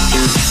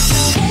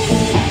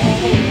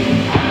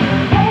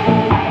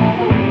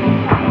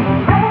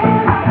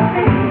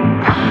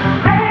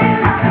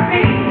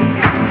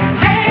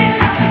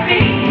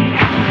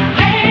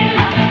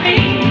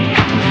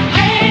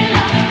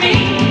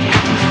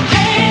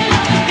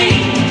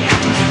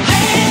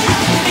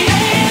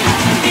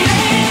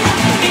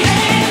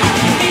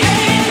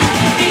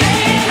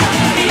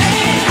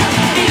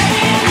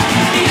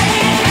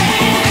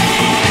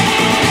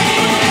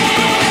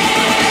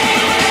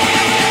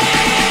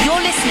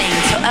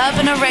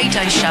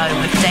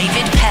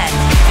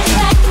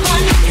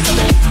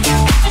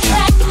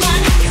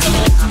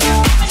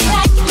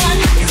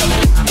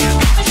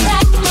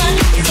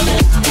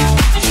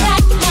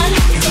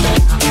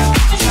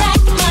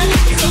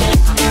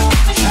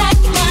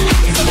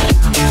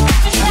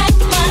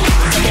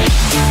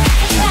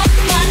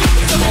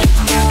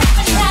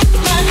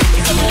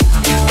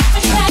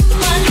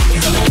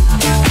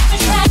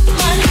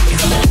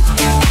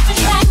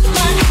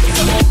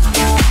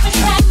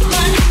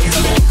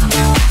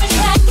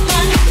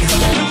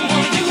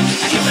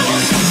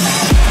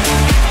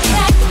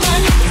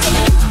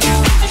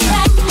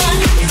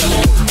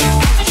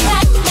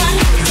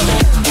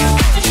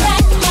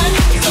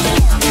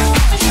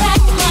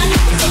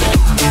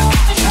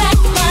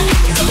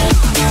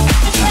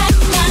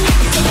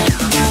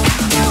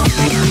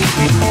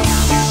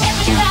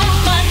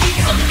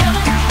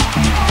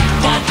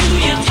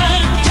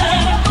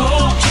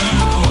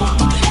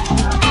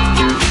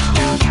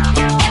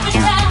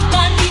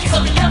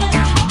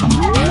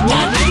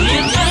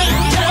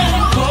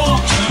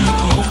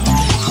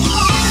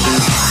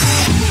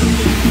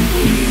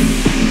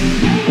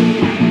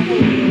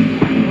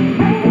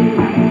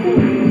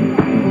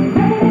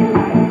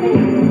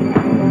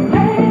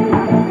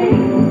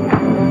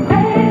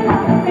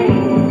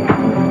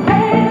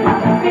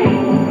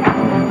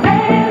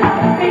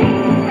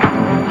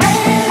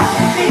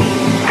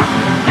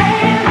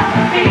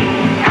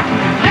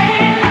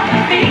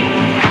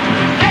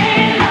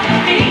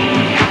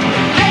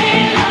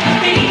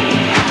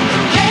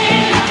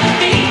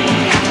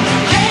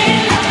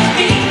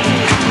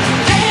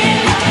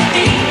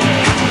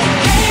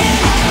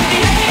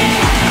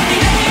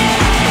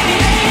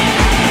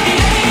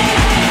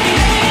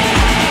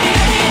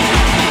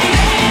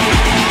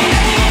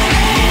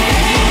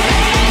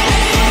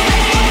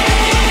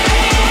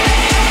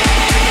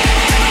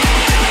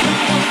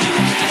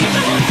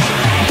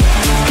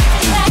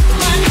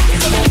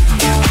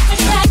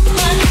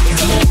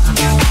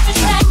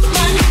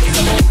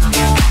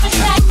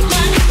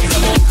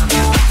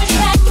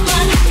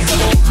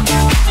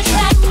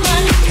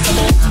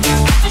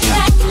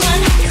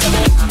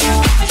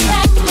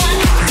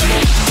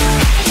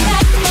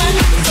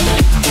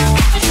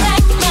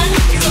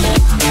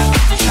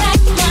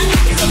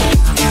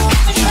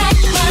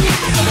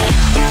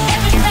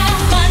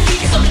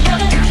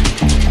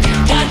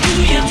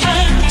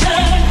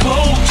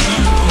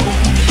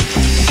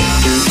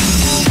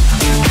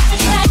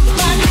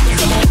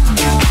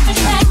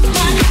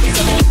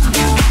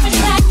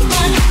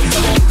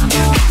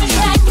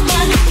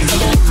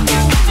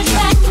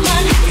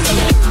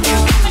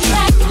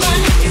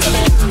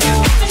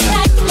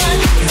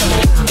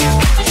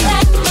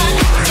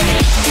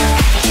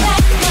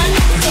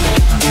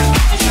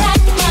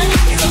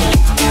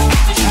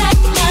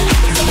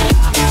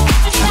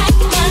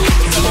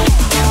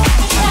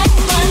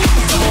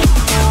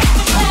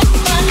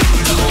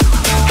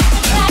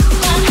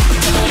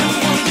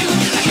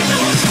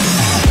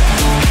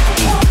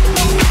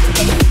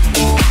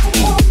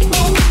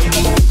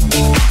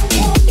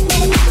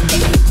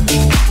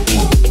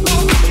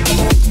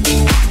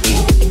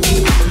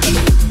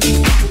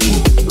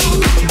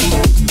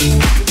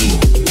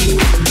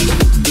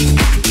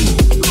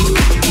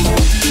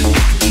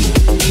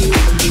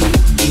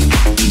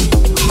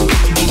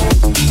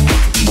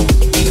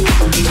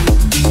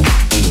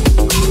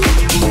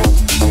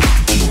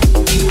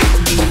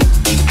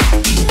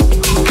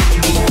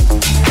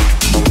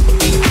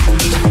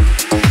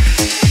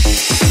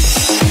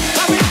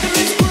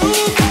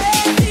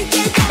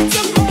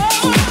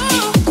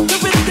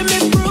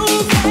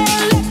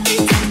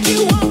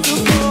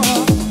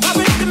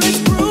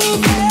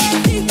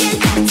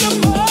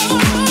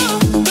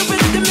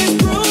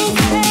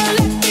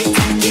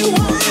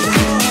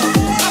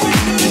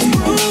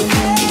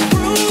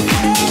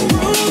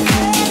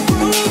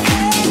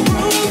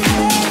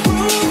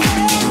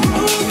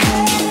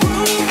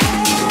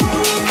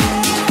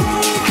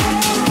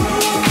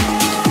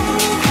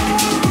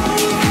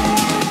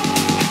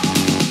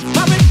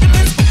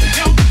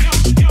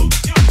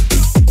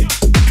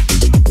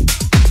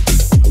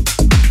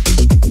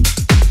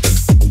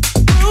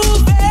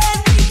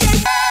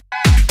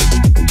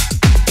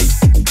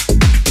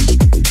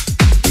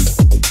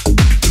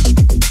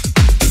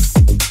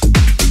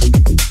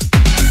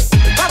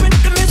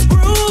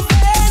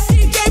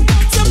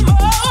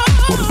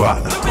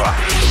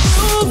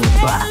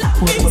 By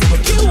David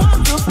Penn.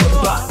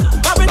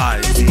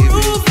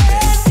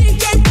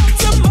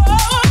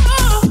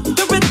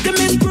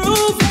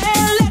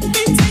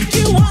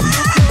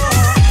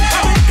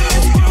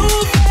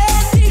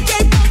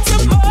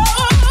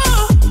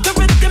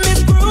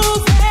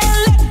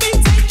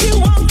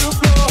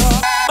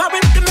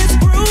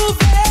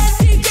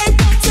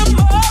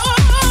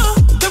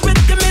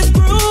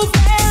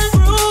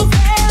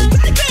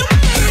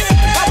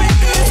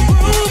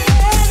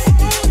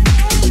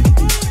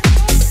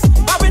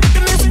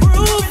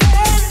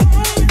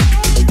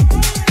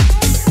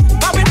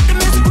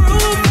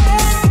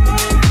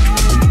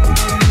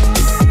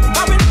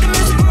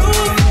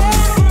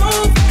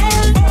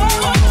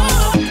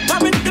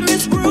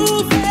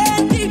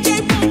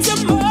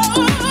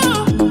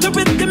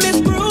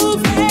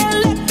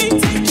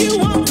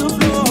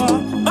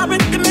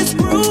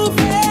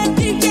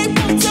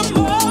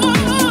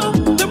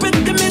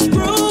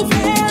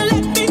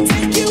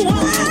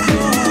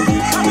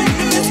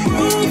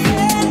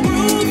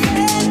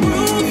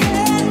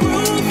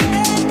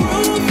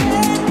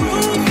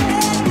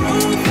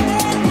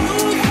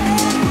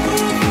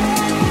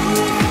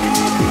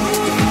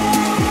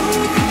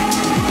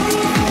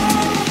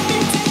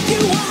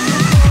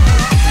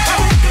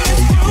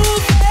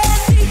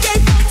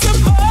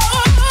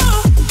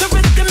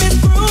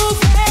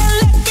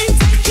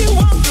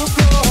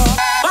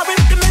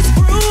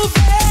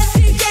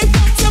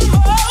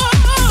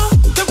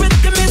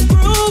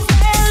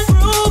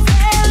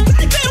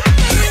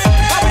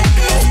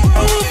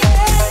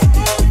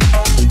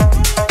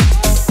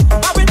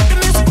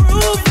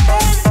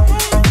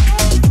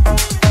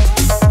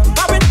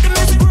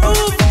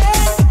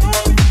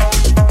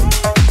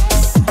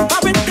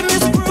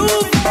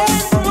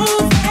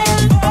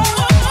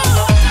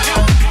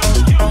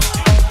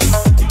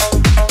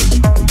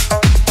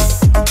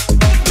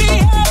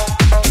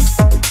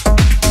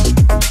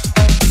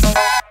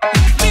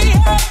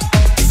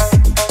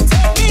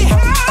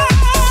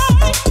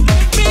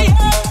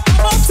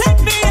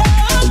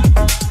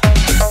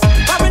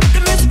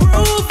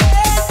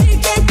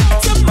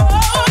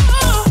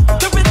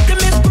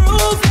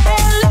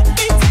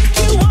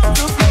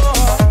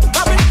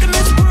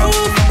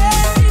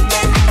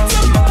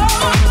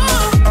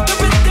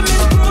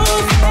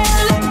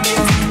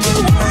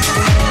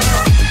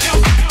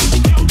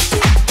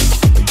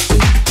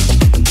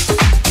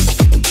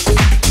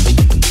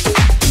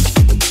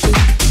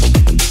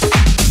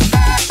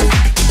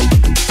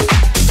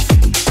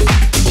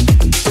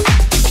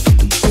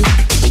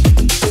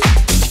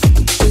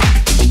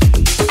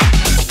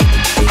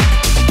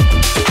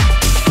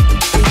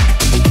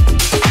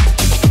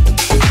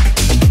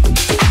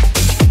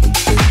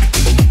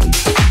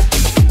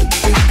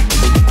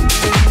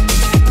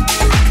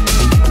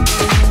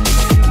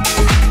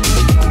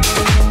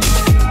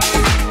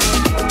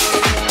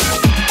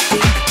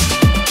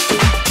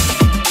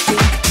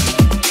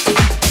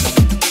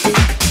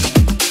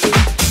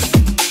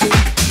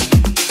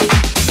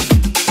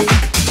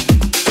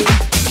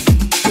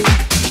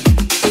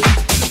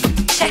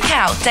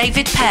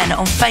 David Penn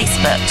on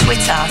Facebook,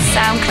 Twitter,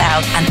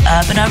 SoundCloud, and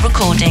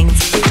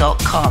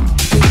urbanarecordings.com.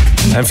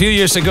 A few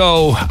years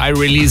ago, I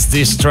released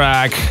this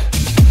track,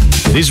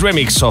 this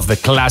remix of the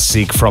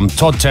classic from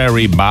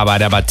Toteri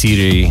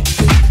Babadabatiri.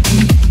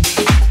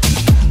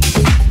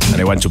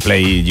 And I want to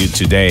play you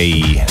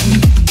today.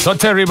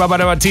 Toteri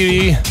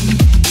Babadabatiri,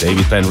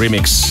 David Penn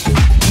remix.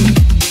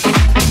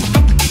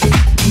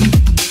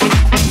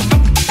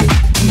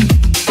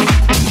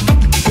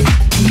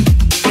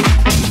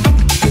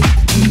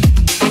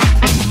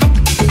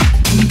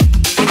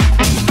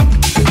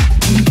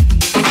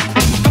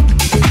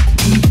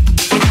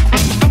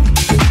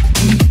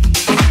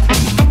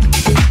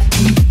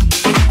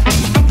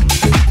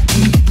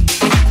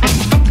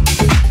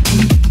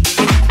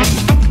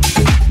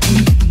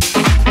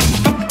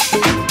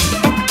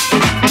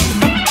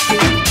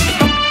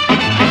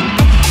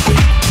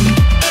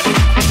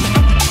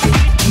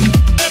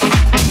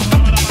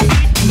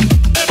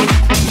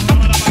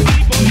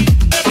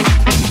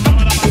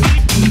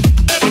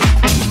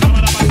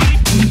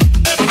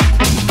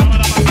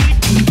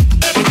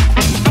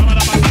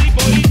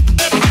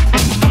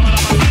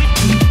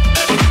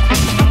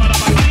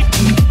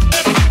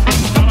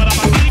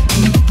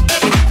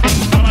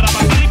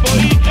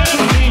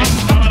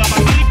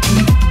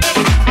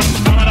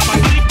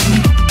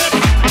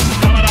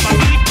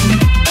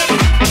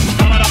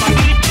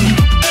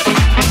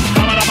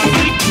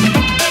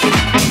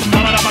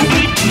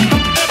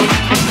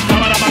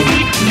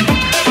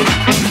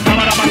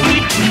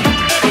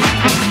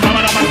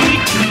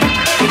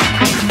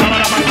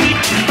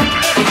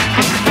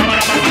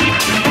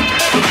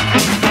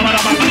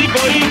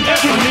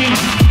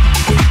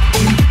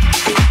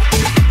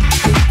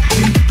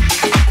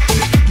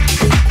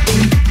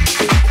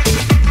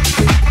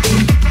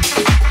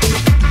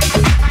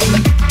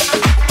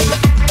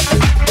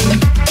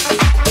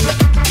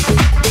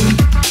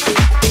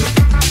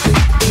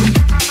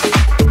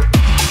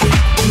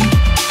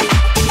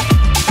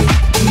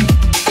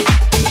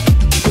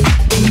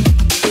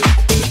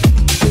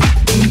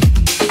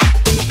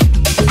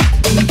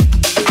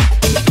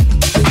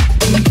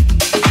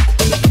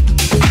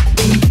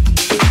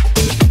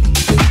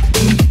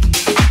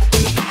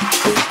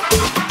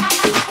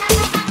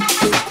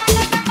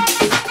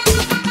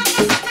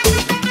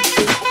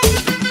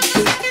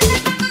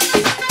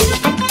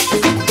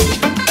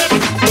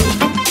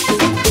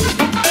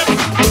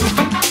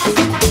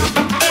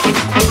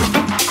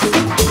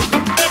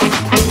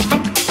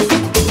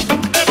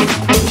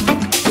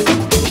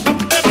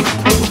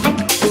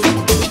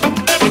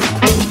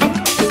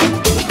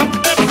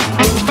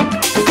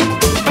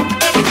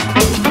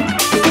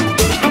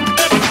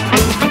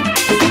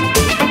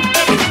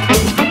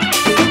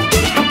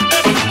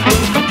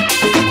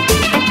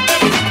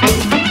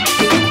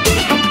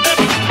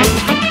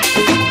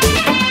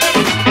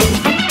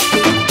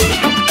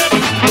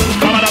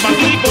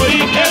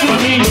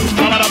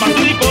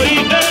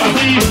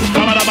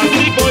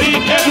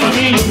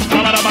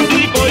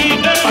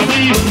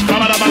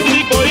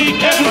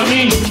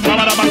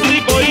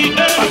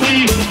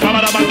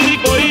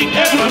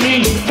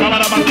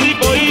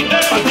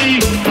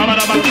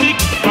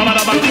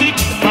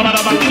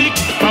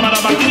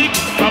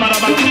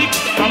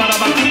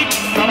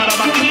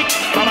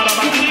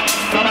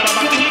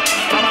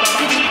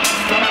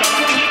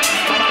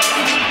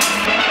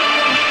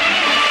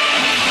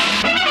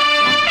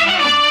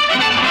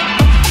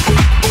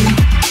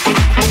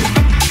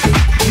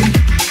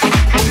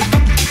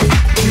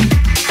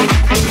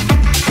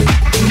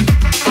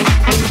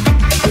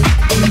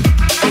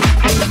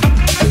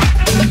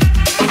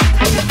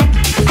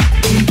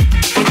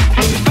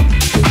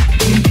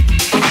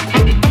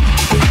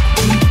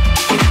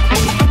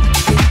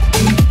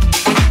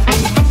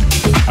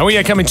 And we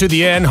are coming to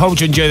the end. Hope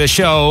you enjoy the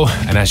show.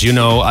 And as you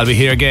know, I'll be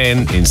here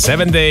again in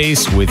 7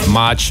 days with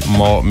much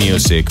more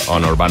music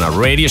on Urbana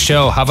Radio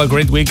Show. Have a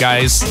great week,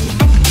 guys.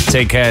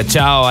 Take care.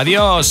 Ciao.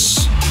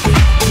 Adios.